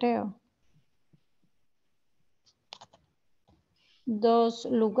 ¿verdad? Creo. Dos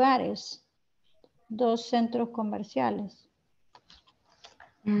lugares, dos centros comerciales.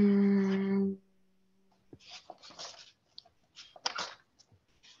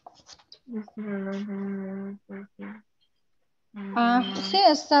 Sí,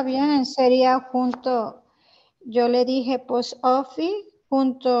 está bien, sería junto, yo le dije post office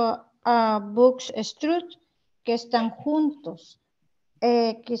junto a Books Street, que están juntos.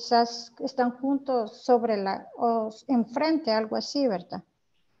 Quizás están juntos sobre o enfrente, algo así, ¿verdad?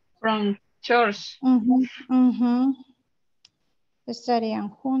 From church. Estarían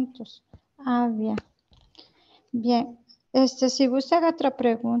juntos. Bien. Bien. Si gusta haga otra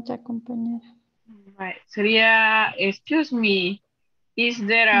pregunta, compañera. Sería, excuse me, is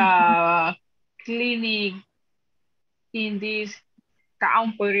there a clinic in this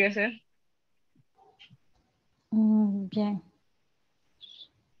town? Podría ser. Bien.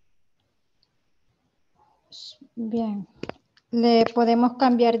 Bien. ¿Le podemos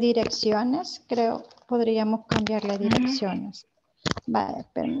cambiar direcciones? Creo, podríamos cambiarle direcciones. Vale,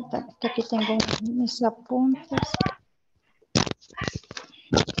 permítame, que aquí tengo mis apuntes.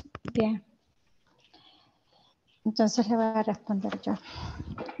 Bien. Entonces le voy a responder yo.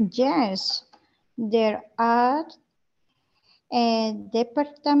 Yes, there are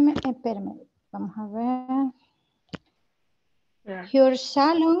department, vamos a ver. Your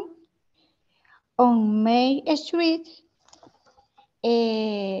salon on Main Street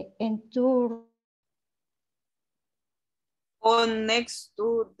en tu next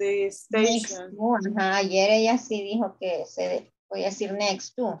to the station. Ayer ella sí dijo que voy a decir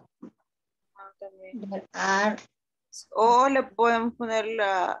next to. O le podemos poner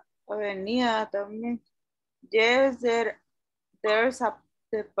la avenida también. Yes, there's a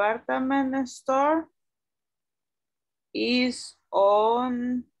department store is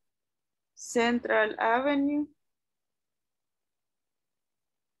on Central Avenue.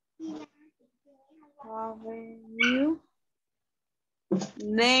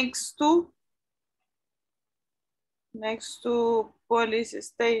 Next to police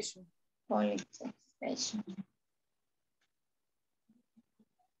station. Police station.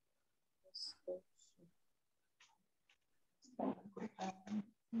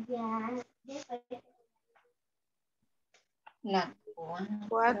 La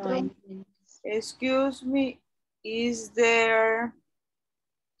 4. Excuse me, is there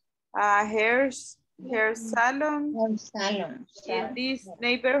a hair salon in this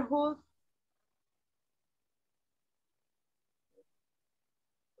neighborhood?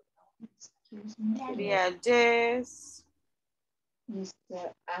 Sería yes. Is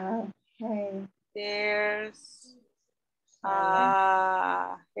there a hair? There's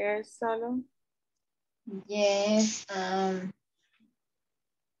a hair salon. Yes.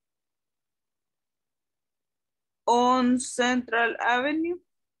 On Central Avenue.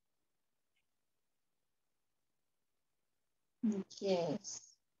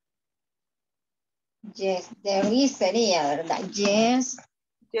 Yes. Yes, there is sería, ¿verdad? Yes.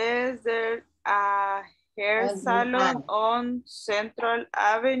 Yes, there's a hair salon on Central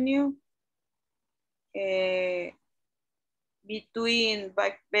Avenue. Between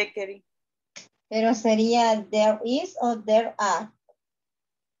bakery. Pero sería there is o there are.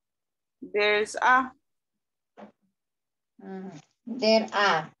 There's a. There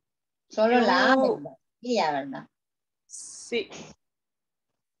are. Solo la A, ¿verdad? ¿Verdad? Sí.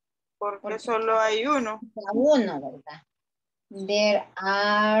 Porque solo hay uno. Uno, ¿verdad? There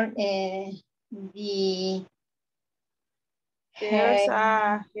are There's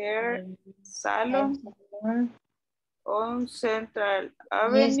a hair salon on Central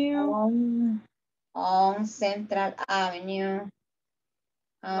Avenue. On Central Avenue.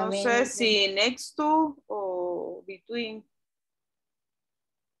 No sé si next to o between.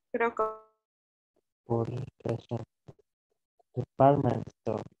 Creo que. Por eso. Department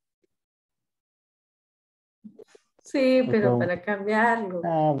store. Sí, pero para cambiarlo.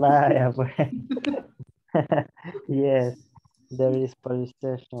 Ah, vaya, pues. Yes, there is police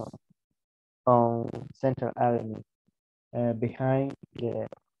station on Central Avenue. Behind,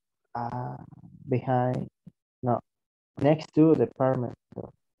 next to the department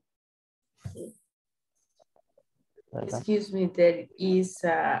store. Excuse me, there is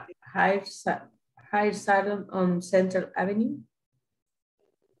a hair salon on Central Avenue.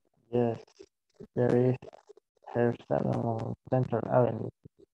 Yes, there is hair salon on Central Avenue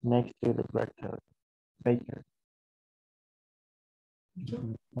next to the baker.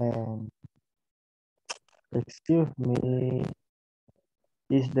 And excuse me,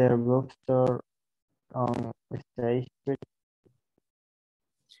 is there a bookstore on State Street?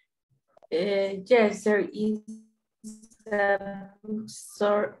 Yes, there is a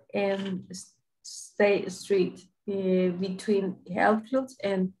bookstore in State Street between health clubs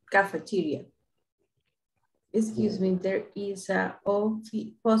and cafeteria. Excuse me, there is a post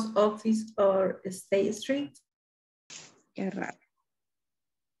office or State Street. Qué raro.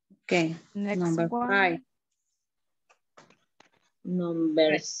 Okay, Next number one. 5.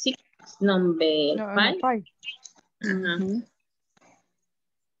 Number 6. Number 5. 5.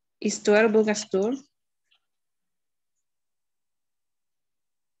 Is there a bookstore?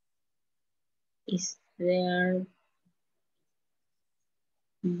 Is there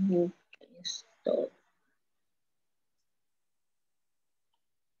bookstore?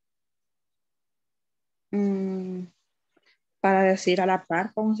 Para decir a la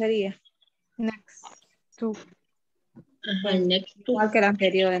par, ¿cómo sería? Next to. Ajá, next to. Igual que el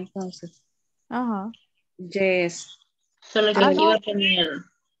anterior, entonces. Ajá. Yes. Solo que aquí iba a poner.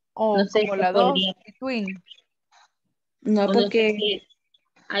 O no sé, como la 2, between. No, o porque. No sé si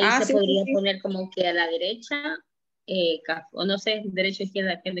ahí se podría poner como que a la derecha, o no sé, derecha o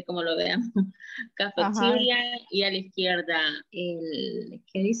izquierda, depende cómo lo veamos. Cafeteria y a la izquierda el,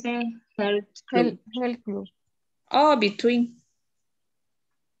 ¿qué dice? Health Club. Health Club. Oh, between.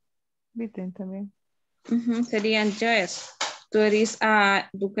 Between también. Serían yes. There is a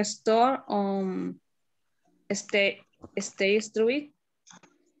bookstore on State Street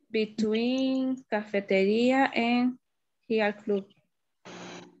between cafeteria and health club.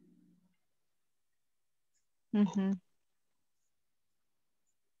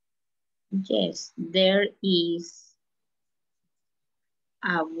 Yes, there is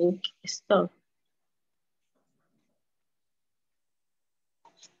a bookstore.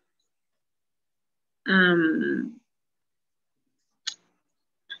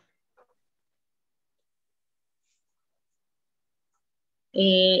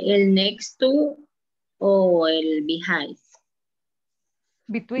 El next to o el behind.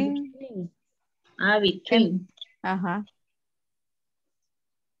 Between. Between. Ajá.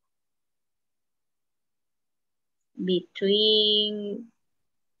 Between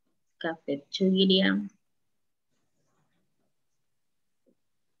cafeteria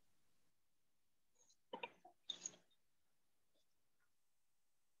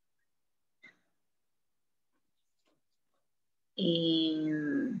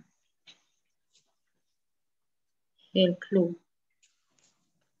El club.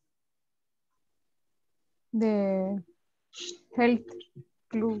 The health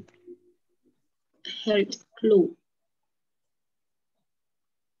club. Health club.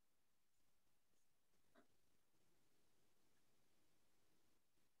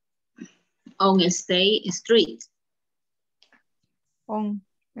 On State Street. On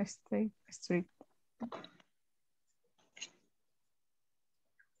State Street.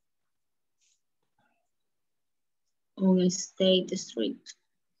 On State Street.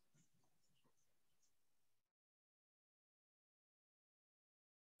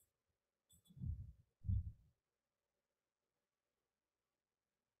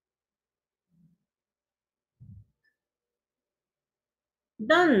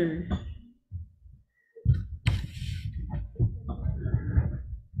 Done.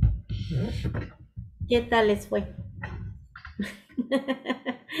 ¿Qué tal les fue?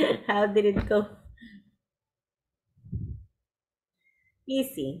 How did it go?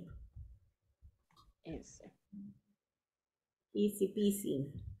 Easy. Easy peasy.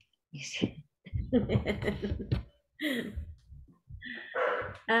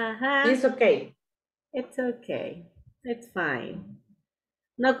 It's okay. It's okay. It's fine.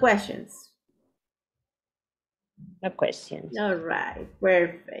 No questions. No questions. All right,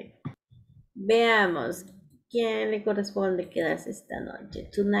 perfect. Veamos, ¿quién le corresponde quedarse esta noche?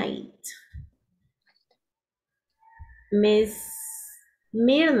 Tonight. Miss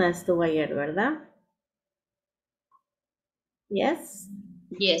Mirna estuvo ayer, ¿verdad? Yes?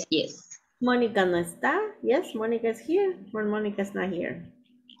 Yes, yes. Mónica no está. Yes, Mónica is here. Or Mónica is not here.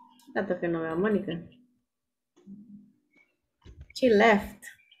 Tanto que no veo a Mónica. She left.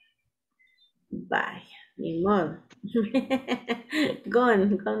 Bye. Ni modo. Gone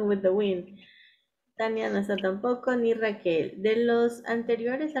with the wind. Tania no está tampoco, ni Raquel. De los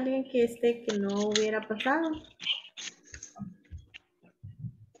anteriores, ¿alguien que esté que no hubiera pasado?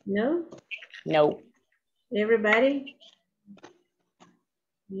 No? No. Everybody?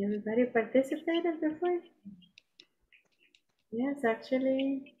 Everybody participated before? Yes,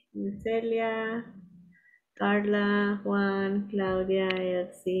 actually. Celia, Carla, Juan, Claudia,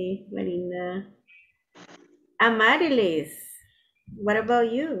 Elsie, Marina. Amarilis, what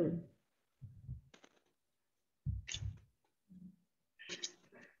about you?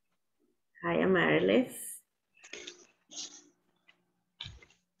 Hi, Amarilis.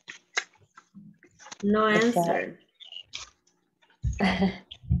 No answer.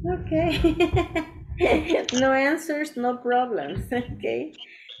 Okay. No answers, no problems. Okay.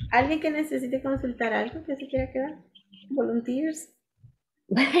 ¿Alguien que necesite consultar algo que se quiera quedar? Volunteers?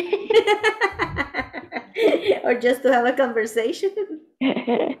 Or just to have a conversation?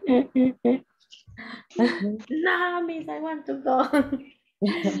 No, miss, I want to go.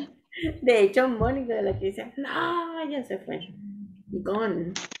 De hecho, Mónica de la que dice, no, ya se fue.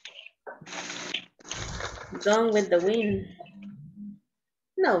 Gone. Gone with the wind.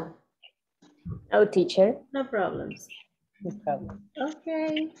 No. No, teacher. No problems. No problem.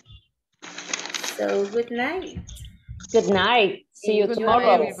 Okay. So, good night. Good night. See you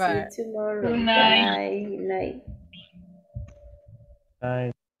tomorrow. See you tomorrow. Good night. Bye. Night.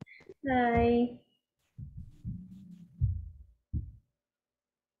 Bye. Bye.